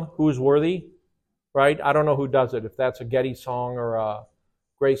song, "Who is worthy?" Right? I don't know who does it, if that's a Getty song or a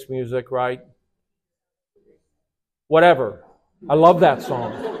Grace Music, right? Whatever. I love that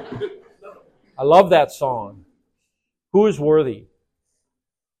song. I love that song. Who is worthy?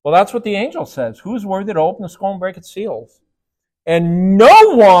 Well, that's what the angel says. Who is worthy to open the scroll and break its seals? And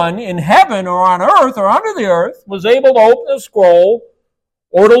no one in heaven or on earth or under the earth was able to open the scroll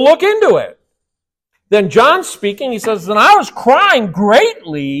or to look into it. Then John speaking, he says, "And I was crying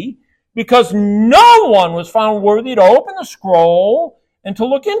greatly because no one was found worthy to open the scroll and to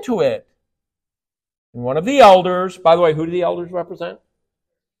look into it." And one of the elders, by the way, who do the elders represent?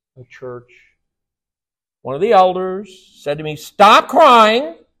 The church. One of the elders said to me, "Stop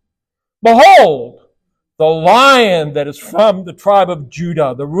crying. Behold, the Lion that is from the tribe of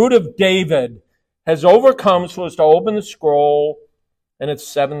Judah, the root of David, has overcome so as to open the scroll and its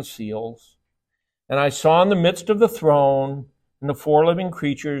 7 seals. And I saw in the midst of the throne and the 4 living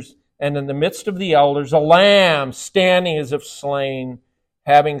creatures, and in the midst of the elders, a lamb standing as if slain,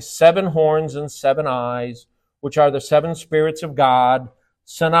 having 7 horns and 7 eyes, which are the 7 spirits of God,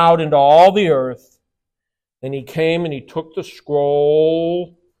 sent out into all the earth. And he came and he took the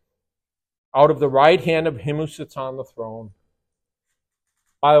scroll out of the right hand of him who sits on the throne."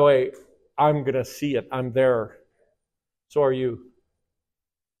 By the way, I'm going to see it. I'm there. So are you.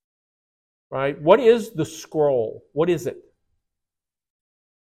 Right? What is the scroll? What is it?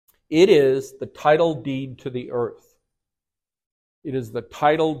 It is the title deed to the earth. It is the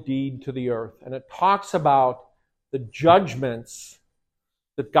title deed to the earth. And it talks about the judgments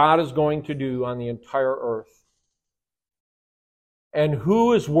that God is going to do on the entire earth. And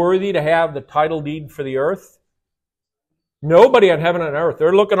who is worthy to have the title deed for the earth? Nobody on heaven and earth.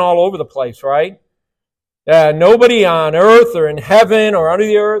 They're looking all over the place, right? Nobody on earth or in heaven or under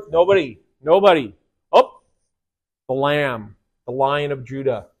the earth. Nobody. Oh, the Lamb, the Lion of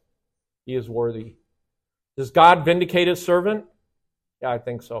Judah. He is worthy. Does God vindicate His servant? Yeah, I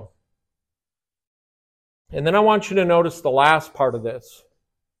think so. And then I want you to notice the last part of this,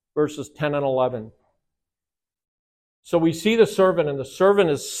 verses 10 and 11. So we see the servant, and the servant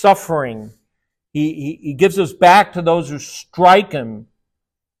is suffering. He gives us back to those who strike him.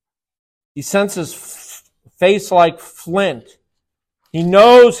 He sends his face like flint. He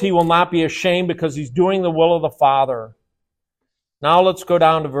knows he will not be ashamed because he's doing the will of the Father. Now let's go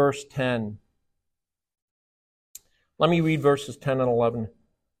down to verse 10. Let me read verses 10 and 11.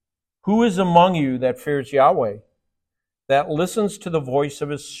 "Who is among you that fears Yahweh, that listens to the voice of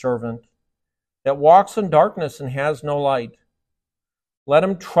His servant, that walks in darkness and has no light? Let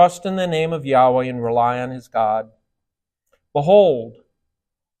him trust in the name of Yahweh and rely on his God. Behold,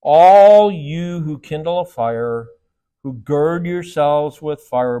 all you who kindle a fire, who gird yourselves with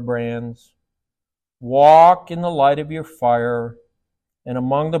firebrands, walk in the light of your fire, and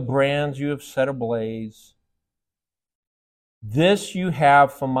among the brands you have set ablaze. This you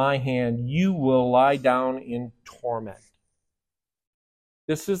have from my hand, you will lie down in torment."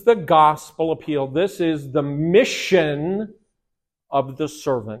 This is the gospel appeal. This is the mission of the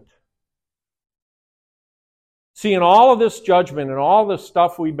servant. See, in all of this judgment and all this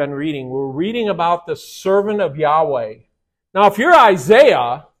stuff we've been reading, we're reading about the servant of Yahweh. Now, if you're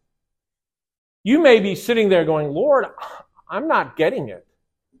Isaiah, you may be sitting there going, "Lord, I'm not getting it."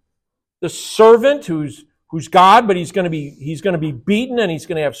 The servant who's God, but he's going to be beaten and he's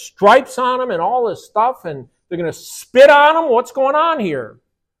going to have stripes on him and all this stuff, and they're going to spit on him. What's going on here?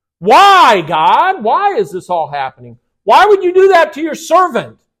 Why, God? Why is this all happening? Why would you do that to your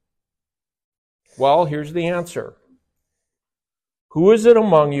servant? Well, here's the answer. Who is it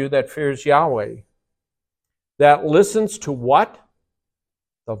among you that fears Yahweh, that listens to what?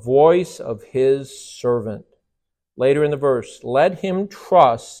 The voice of his servant. Later in the verse, let him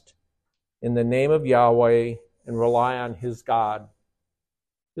trust in the name of Yahweh and rely on his God.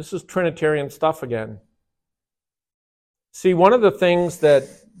 This is Trinitarian stuff again. See, one of the things that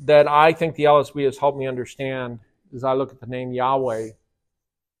I think the LSB has helped me understand as I look at the name Yahweh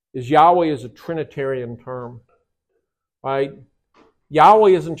is Yahweh is a Trinitarian term, right?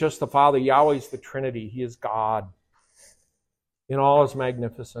 Yahweh isn't just the Father. Yahweh is the Trinity. He is God in all his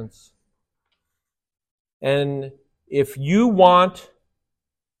magnificence. And if you want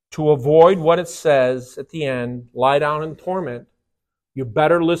to avoid what it says at the end, lie down in torment, you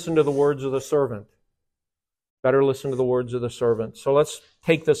better listen to the words of the servant. Better listen to the words of the servant. So let's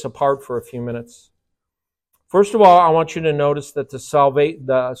take this apart for a few minutes. First of all, I want you to notice that the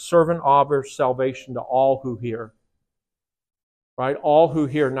servant offers salvation to all who hear. Right? All who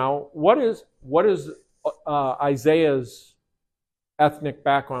hear. Now, what is Isaiah's ethnic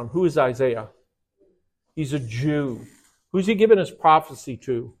background? Who is Isaiah? He's a Jew. Who's he giving his prophecy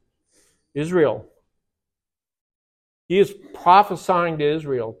to? Israel. He is prophesying to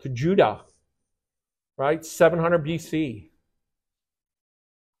Israel, to Judah, right? 700 BC.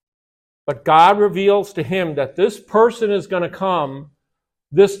 But God reveals to him that this person is going to come,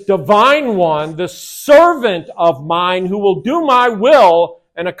 this divine one, this servant of mine who will do my will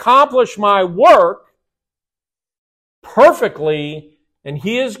and accomplish my work perfectly, and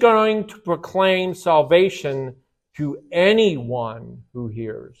he is going to proclaim salvation to anyone who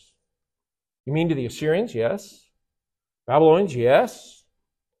hears. You mean to the Assyrians? Yes. Babylonians? Yes.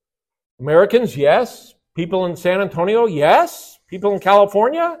 Americans? Yes. People in San Antonio? Yes. People in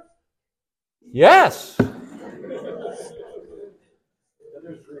California? Yes.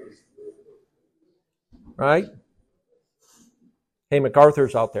 Right? Hey,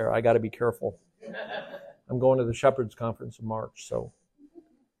 MacArthur's out there. I got to be careful. I'm going to the Shepherds Conference in March, so.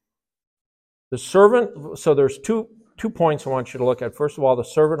 The servant, so there's two points I want you to look at. First of all, the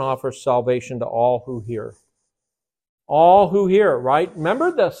servant offers salvation to all who hear. All who hear, right?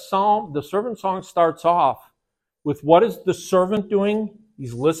 Remember the servant song starts off with what is the servant doing?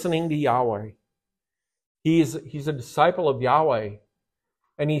 He's listening to Yahweh. He's a disciple of Yahweh.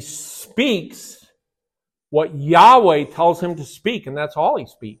 And he speaks what Yahweh tells him to speak, and that's all he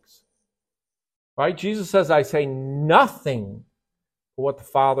speaks. Right? Jesus says, I say nothing but what the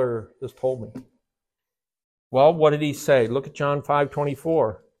Father has told me. Well, what did he say? Look at John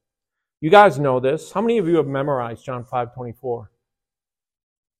 5:24. You guys know this. How many of you have memorized John 5:24?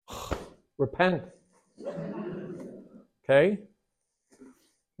 Repent. Okay?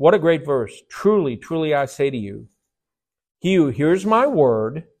 What a great verse. Truly, truly I say to you, he who hears my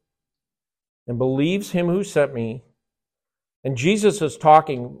word and believes him who sent me, and Jesus is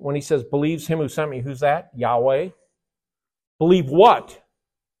talking when he says believes him who sent me. Who's that? Yahweh. Believe what?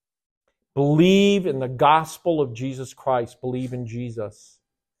 Believe in the gospel of Jesus Christ. Believe in Jesus.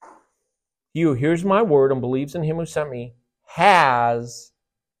 He who hears my word and believes in him who sent me has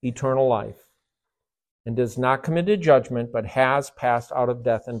eternal life and does not come into judgment, but has passed out of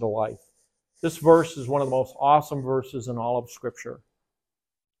death into life. This verse is one of the most awesome verses in all of Scripture.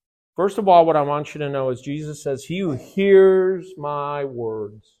 First of all, what I want you to know is Jesus says, he who hears my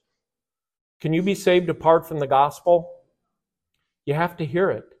words. Can you be saved apart from the gospel? You have to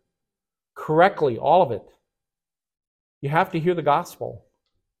hear it correctly, all of it. You have to hear the gospel.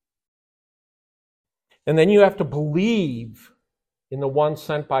 And then you have to believe in the one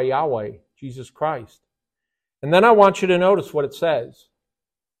sent by Yahweh, Jesus Christ. And then I want you to notice what it says.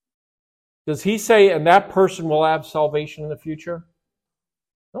 Does he say, and that person will have salvation in the future?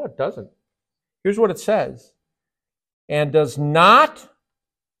 No, it doesn't. Here's what it says. And does not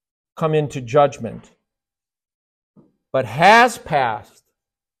come into judgment, but has passed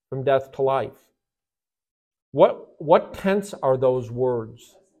from death to life. What tense are those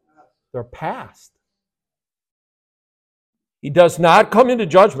words? They're past. He does not come into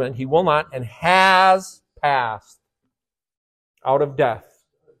judgment, he will not, and has passed out of death.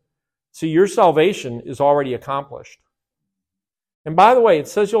 See, your salvation is already accomplished. And by the way, it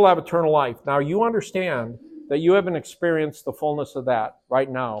says you'll have eternal life. Now, you understand that you haven't experienced the fullness of that right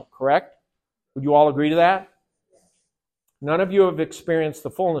now, correct? Would you all agree to that? None of you have experienced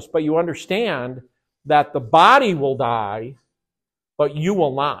the fullness, but you understand that the body will die, but you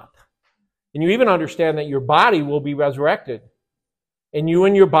will not. And you even understand that your body will be resurrected. And you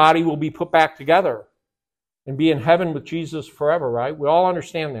and your body will be put back together and be in heaven with Jesus forever, right? We all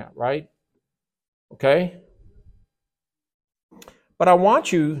understand that, right? Okay? But I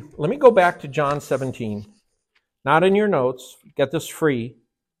want you, let me go back to John 17. Not in your notes. Get this free.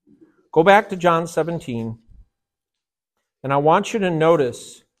 Go back to John 17. And I want you to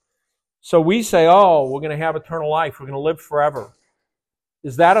notice. So we say, oh, we're going to have eternal life. We're going to live forever.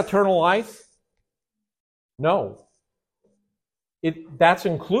 Is that eternal life? No. That's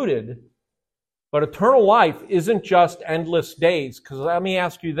included. But eternal life isn't just endless days. Because let me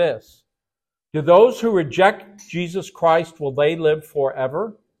ask you this. Do those who reject Jesus Christ, will they live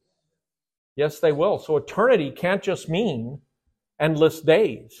forever? Yes, they will. So eternity can't just mean endless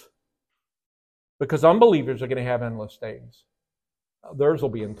days. Because unbelievers are going to have endless days. Theirs will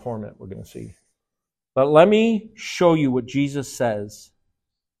be in torment, we're going to see. But let me show you what Jesus says.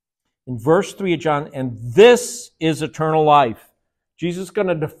 In verse 3 of John, and this is eternal life. Jesus is going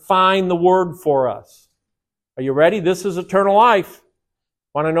to define the word for us. Are you ready? This is eternal life.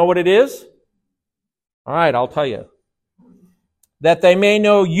 Want to know what it is? All right, I'll tell you. That they may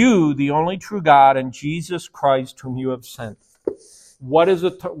know you, the only true God, and Jesus Christ, whom you have sent. What is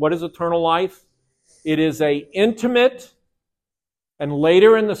eternal life? It is an intimate, and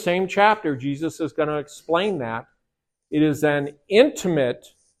later in the same chapter, Jesus is going to explain that. It is an intimate,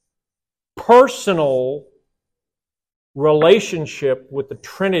 personal relationship with the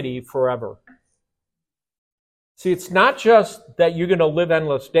Trinity forever. See, it's not just that you're going to live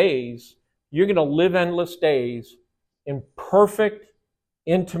endless days. You're going to live endless days in perfect,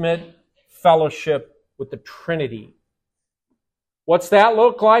 intimate fellowship with the Trinity. What's that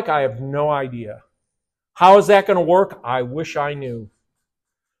look like? I have no idea. How is that going to work? I wish I knew.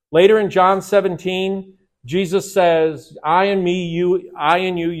 Later in John 17, Jesus says, I and me, I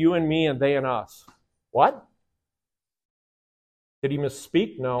and you and me, and they and us. What? Did he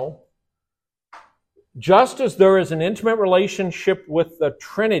misspeak? No. Just as there is an intimate relationship with the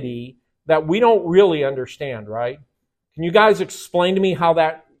Trinity that we don't really understand, right? Can you guys explain to me how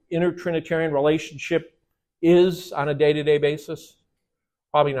that inter-Trinitarian relationship is on a day-to-day basis?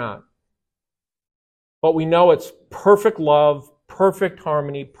 Probably not. But we know it's perfect love, perfect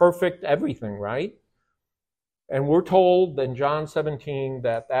harmony, perfect everything, right? And we're told in John 17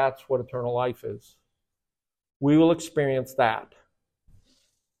 that that's what eternal life is. We will experience that.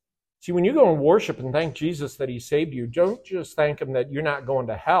 See, when you go and worship and thank Jesus that he saved you, don't just thank him that you're not going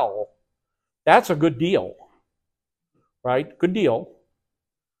to hell. That's a good deal, right? Good deal.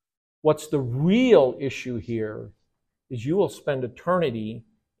 What's the real issue here is you will spend eternity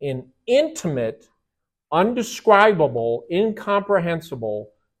in intimate, undescribable, incomprehensible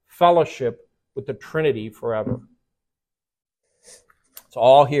fellowship with the Trinity forever. It's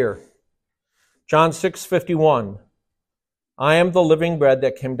all here. John 6:51. I am the living bread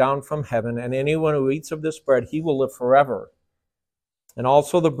that came down from heaven, and anyone who eats of this bread, he will live forever. And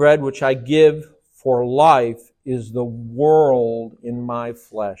also the bread which I give for life is the world in my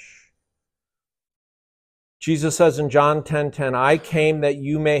flesh. Jesus says in John 10:10, I came that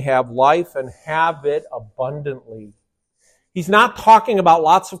you may have life and have it abundantly. He's not talking about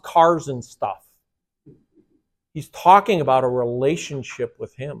lots of cars and stuff. He's talking about a relationship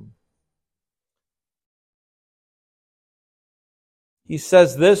with him. He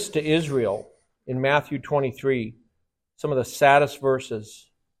says this to Israel in Matthew 23, some of the saddest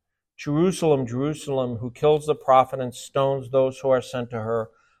verses. Jerusalem, Jerusalem, who kills the prophet and stones those who are sent to her.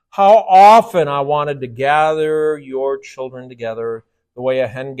 How often I wanted to gather your children together the way a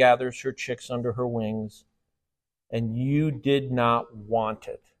hen gathers her chicks under her wings, and you did not want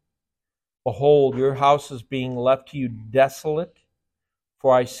it. Behold, your house is being left to you desolate,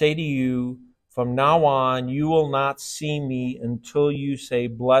 for I say to you, from now on, you will not see me until you say,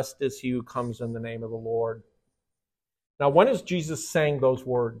 blessed is he who comes in the name of the Lord. Now, when is Jesus saying those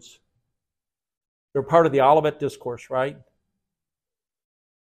words? They're part of the Olivet Discourse, right?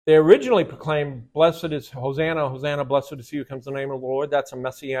 They originally proclaimed, blessed is Hosanna, Hosanna, blessed is he who comes in the name of the Lord. That's a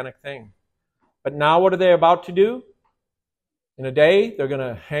messianic thing. But now what are they about to do? In a day, they're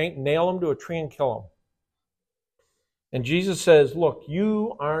going to nail him to a tree and kill him. And Jesus says, look,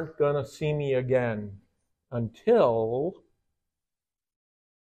 you aren't going to see me again until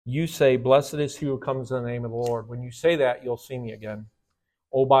you say, blessed is he who comes in the name of the Lord. When you say that, you'll see me again.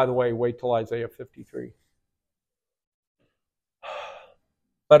 Oh, by the way, wait till Isaiah 53.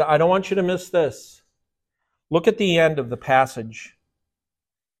 But I don't want you to miss this. Look at the end of the passage.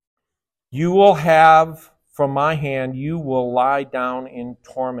 You will have, from my hand, you will lie down in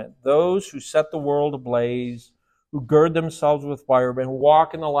torment. Those who set the world ablaze, who gird themselves with fire, who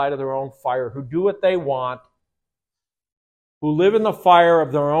walk in the light of their own fire, who do what they want, who live in the fire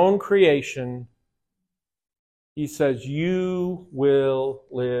of their own creation, he says, you will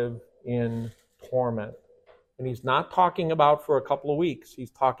live in torment. And he's not talking about for a couple of weeks.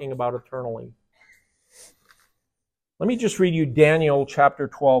 He's talking about eternally. Let me just read you Daniel chapter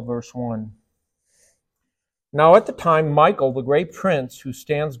 12, verse 1. Now at the time, Michael, the great prince who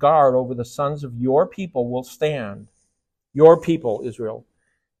stands guard over the sons of your people, will stand. Your people, Israel.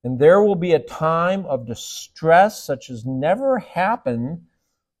 And there will be a time of distress such as never happened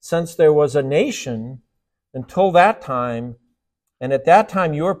since there was a nation until that time. And at that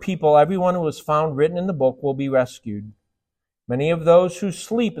time, your people, everyone who is found written in the book, will be rescued. Many of those who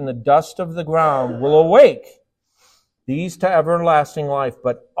sleep in the dust of the ground will awake, these to everlasting life,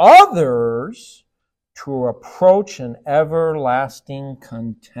 but others to reproach and everlasting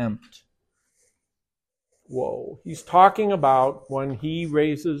contempt. Whoa. He's talking about when he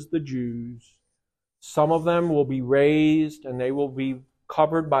raises the Jews, some of them will be raised and they will be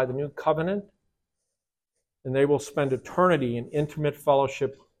covered by the new covenant, and they will spend eternity in intimate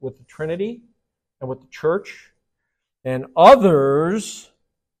fellowship with the Trinity and with the church. And others,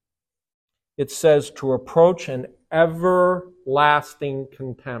 it says, to reproach and everlasting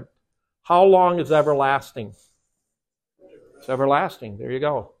contempt. How long is everlasting? It's everlasting. There you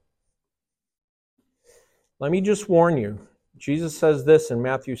go. Let me just warn you. Jesus says this in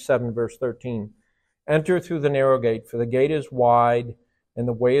Matthew 7, verse 13. Enter through the narrow gate, for the gate is wide and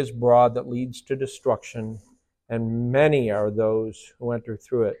the way is broad that leads to destruction, and many are those who enter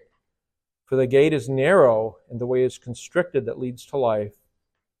through it. For the gate is narrow and the way is constricted that leads to life,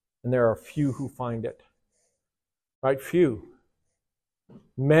 and there are few who find it. Right? Few.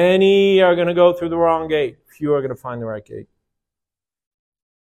 Many are going to go through the wrong gate. Few are going to find the right gate.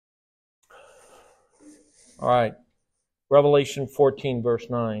 All right. Revelation 14, verse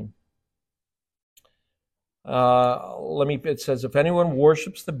 9. It says, if anyone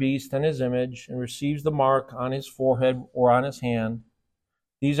worships the beast and his image and receives the mark on his forehead or on his hand,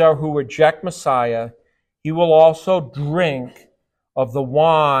 these are who reject Messiah, he will also drink of the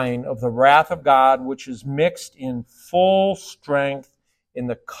wine of the wrath of God, which is mixed in full strength in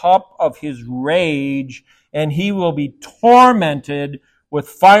the cup of his rage, and he will be tormented with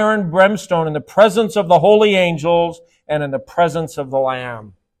fire and brimstone in the presence of the holy angels and in the presence of the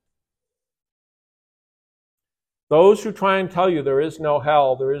Lamb. Those who try and tell you there is no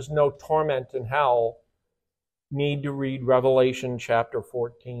hell, there is no torment in hell, need to read Revelation chapter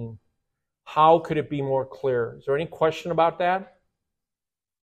 14. How could it be more clear? Is there any question about that?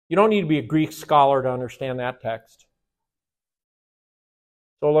 You don't need to be a Greek scholar to understand that text.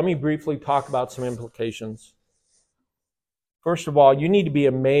 So let me briefly talk about some implications. First of all, you need to be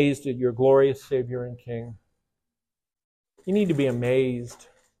amazed at your glorious Savior and King. You need to be amazed.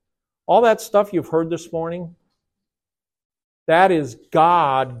 All that stuff you've heard this morning, that is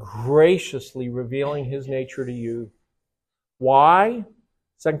God graciously revealing his nature to you. Why?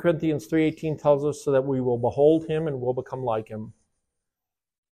 2 Corinthians 3:18 tells us so that we will behold him and will become like him.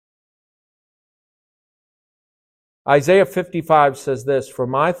 Isaiah 55 says this, for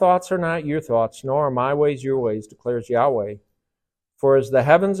my thoughts are not your thoughts, nor are my ways your ways, declares Yahweh. For as the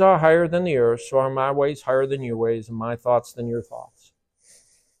heavens are higher than the earth, so are my ways higher than your ways, and my thoughts than your thoughts.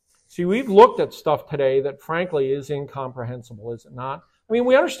 See, we've looked at stuff today that frankly is incomprehensible, is it not? I mean,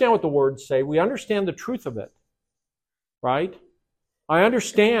 we understand what the words say. We understand the truth of it, right? I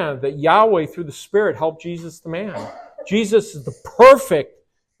understand that Yahweh, through the Spirit, helped Jesus the man. Jesus is the perfect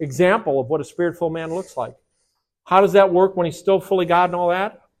example of what a Spirit-filled man looks like. How does that work when he's still fully God and all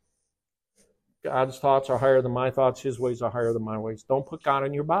that? God's thoughts are higher than my thoughts. His ways are higher than my ways. Don't put God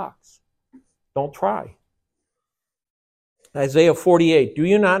in your box. Don't try. Isaiah 48, do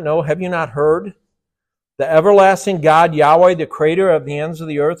you not know, have you not heard? The everlasting God, Yahweh, the creator of the ends of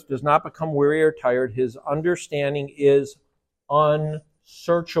the earth, does not become weary or tired. His understanding is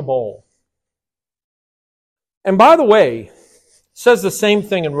unsearchable. And by the way, it says the same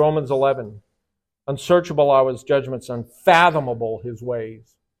thing in Romans 11. Unsearchable are his judgments, unfathomable his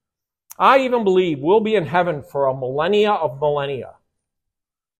ways. I even believe we'll be in heaven for a millennia of millennia.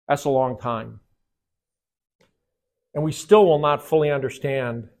 That's a long time. And we still will not fully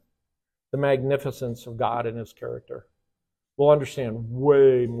understand the magnificence of God and his character. We'll understand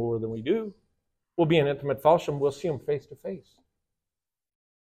way more than we do. We'll be in intimate fellowship. We'll see him face to face.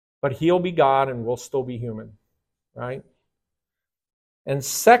 But he'll be God and we'll still be human. Right? And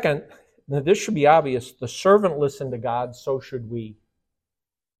second, now this should be obvious, the servant listened to God, so should we.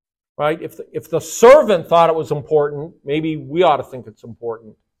 Right? If the servant thought it was important, maybe we ought to think it's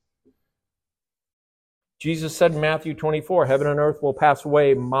important. Jesus said in Matthew 24, heaven and earth will pass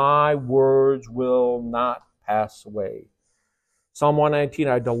away, my words will not pass away. Psalm 119,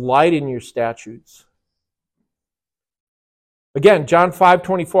 I delight in your statutes. Again, John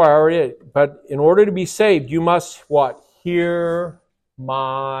 5:24, I already did. But in order to be saved, you must what? Hear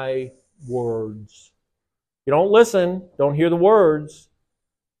my words. You don't listen, don't hear the words.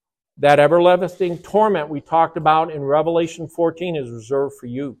 That everlasting torment we talked about in Revelation 14 is reserved for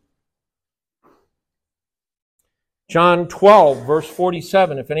you. John 12, verse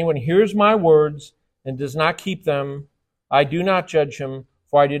 47, if anyone hears my words and does not keep them, I do not judge him,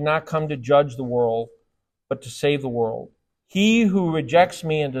 for I did not come to judge the world, but to save the world. He who rejects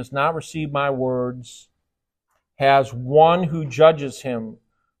me and does not receive my words has one who judges him.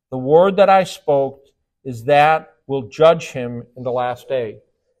 The word that I spoke is that will judge him in the last day.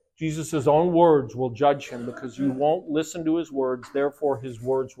 Jesus' own words will judge him because you won't listen to his words, therefore his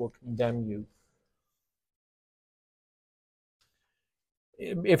words will condemn you.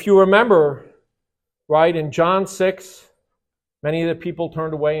 If you remember, right, in John 6, many of the people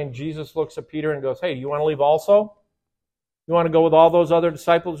turned away and Jesus looks at Peter and goes, hey, you want to leave also? You want to go with all those other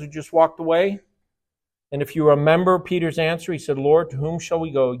disciples who just walked away? And if you remember Peter's answer, he said, Lord, to whom shall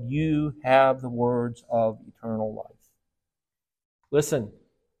we go? You have the words of eternal life. Listen,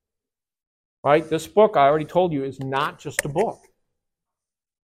 right? This book, I already told you, is not just a book.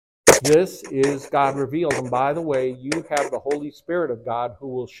 This is God revealed. And by the way, you have the Holy Spirit of God who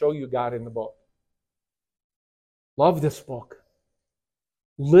will show you God in the book. Love this book.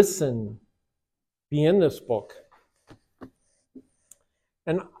 Listen. Be in this book.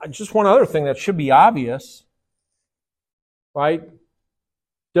 And just one other thing that should be obvious, right?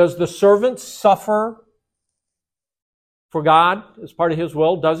 Does the servant suffer for God as part of his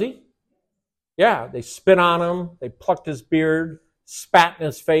will? Does he? Yeah, they spit on him. They plucked his beard, spat in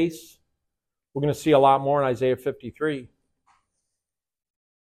his face. We're going to see a lot more in Isaiah 53.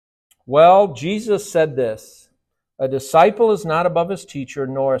 Well, Jesus said this, a disciple is not above his teacher,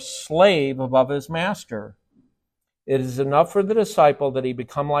 nor a slave above his master. It is enough for the disciple that he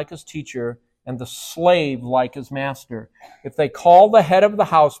become like his teacher and the slave like his master. If they call the head of the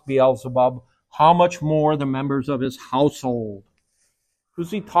house Beelzebub, how much more the members of his household?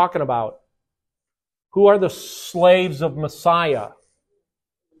 Who's he talking about? Who are the slaves of Messiah?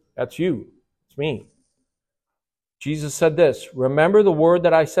 That's you. It's me. Jesus said this, remember the word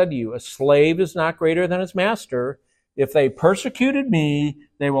that I said to you, a slave is not greater than his master. If they persecuted me,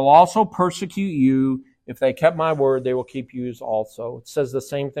 they will also persecute you. If they kept my word, they will keep yours also. It says the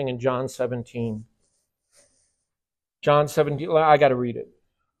same thing in John 17. John 17, I got to read it.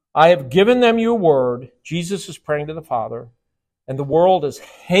 I have given them your word. Jesus is praying to the Father. And the world has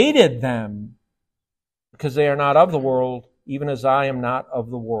hated them because they are not of the world, even as I am not of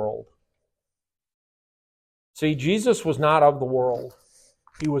the world. See, Jesus was not of the world.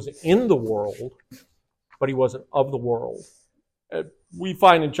 He was in the world, but he wasn't of the world. We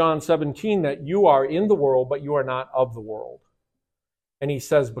find in John 17 that you are in the world, but you are not of the world. And he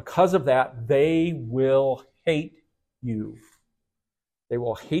says, because of that, they will hate you. They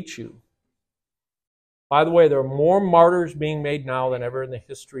will hate you. By the way, there are more martyrs being made now than ever in the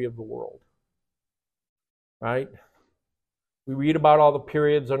history of the world. Right? We read about all the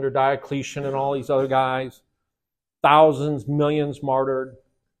periods under Diocletian and all these other guys. Thousands, millions martyred.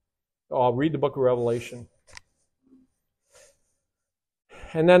 I'll read the book of Revelation.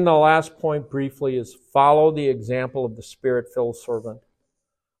 And then the last point briefly is follow the example of the Spirit-filled servant.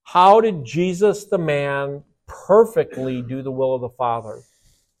 How did Jesus, the man, perfectly do the will of the Father?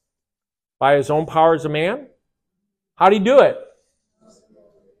 By his own power as a man? How did he do it?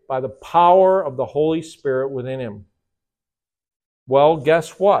 By the power of the Holy Spirit within him. Well,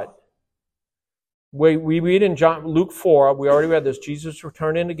 guess what? We read in Luke 4, we already read this, Jesus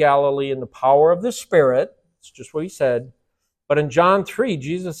returned into Galilee in the power of the Spirit. It's just what he said. But in John 3,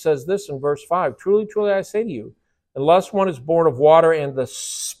 Jesus says this in verse 5, truly, truly, I say to you, unless one is born of water and the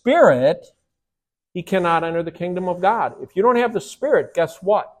Spirit, he cannot enter the kingdom of God. If you don't have the Spirit, guess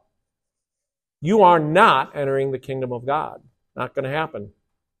what? You are not entering the kingdom of God. Not going to happen.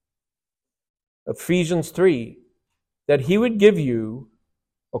 Ephesians 3, that he would give you,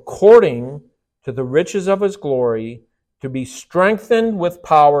 according to the riches of his glory, to be strengthened with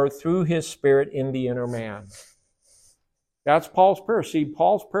power through his Spirit in the inner man. That's Paul's prayer. See,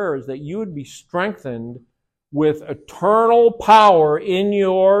 Paul's prayer is that you would be strengthened with eternal power in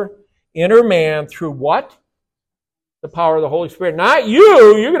your inner man through what? The power of the Holy Spirit. Not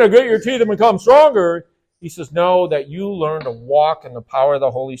you. You're going to grit your teeth and become stronger. He says, no, that you learn to walk in the power of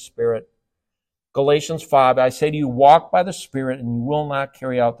the Holy Spirit. Galatians 5, I say to you, walk by the Spirit, and you will not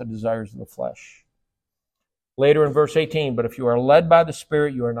carry out the desires of the flesh. Later in verse 18, but if you are led by the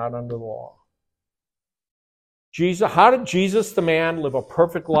Spirit, you are not under the law. How did Jesus, the man, live a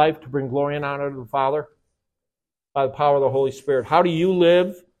perfect life to bring glory and honor to the Father? By the power of the Holy Spirit. How do you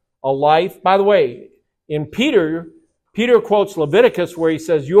live a life. By the way, in Peter quotes Leviticus where he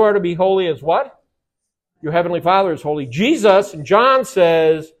says, you are to be holy as what? Your heavenly Father is holy. Jesus, in John,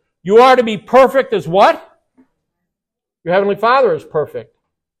 says, you are to be perfect as what? Your heavenly Father is perfect.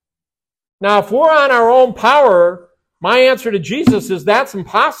 Now, if we're on our own power, my answer to Jesus is, that's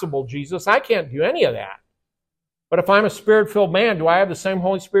impossible, Jesus. I can't do any of that. But if I'm a Spirit-filled man, do I have the same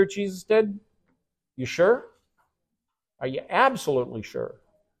Holy Spirit Jesus did? You sure? Are you absolutely sure?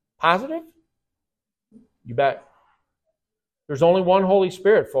 Positive? You bet. There's only one Holy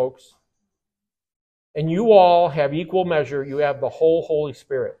Spirit, folks. And you all have equal measure. You have the whole Holy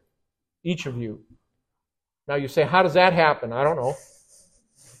Spirit. Each of you. Now you say, how does that happen? I don't know.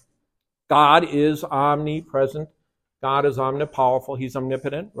 God is omnipresent. God is omnipowerful. He's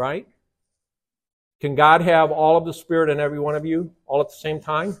omnipotent, right? Can God have all of the Spirit in every one of you all at the same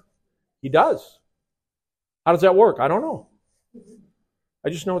time? He does. How does that work? I don't know. I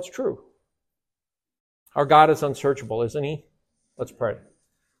just know it's true. Our God is unsearchable, isn't He? Let's pray.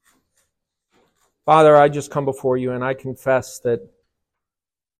 Father, I just come before you and I confess that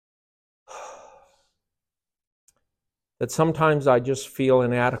sometimes I just feel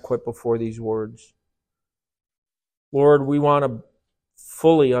inadequate before these words. Lord, we want to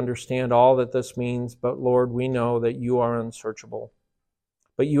fully understand all that this means, but Lord, we know that you are unsearchable.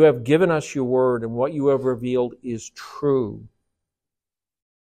 But you have given us your word, and what you have revealed is true.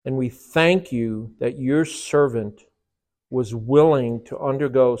 And we thank you that your servant was willing to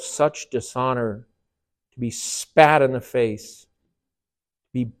undergo such dishonor, to be spat in the face,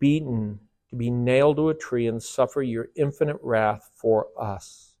 to be beaten, to be nailed to a tree and suffer your infinite wrath for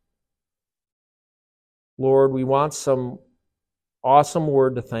us. Lord, we want some awesome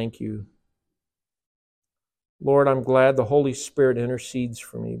word to thank you. Lord, I'm glad the Holy Spirit intercedes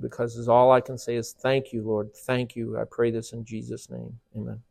for me, because all I can say is thank you, Lord. Thank you. I pray this in Jesus' name. Amen.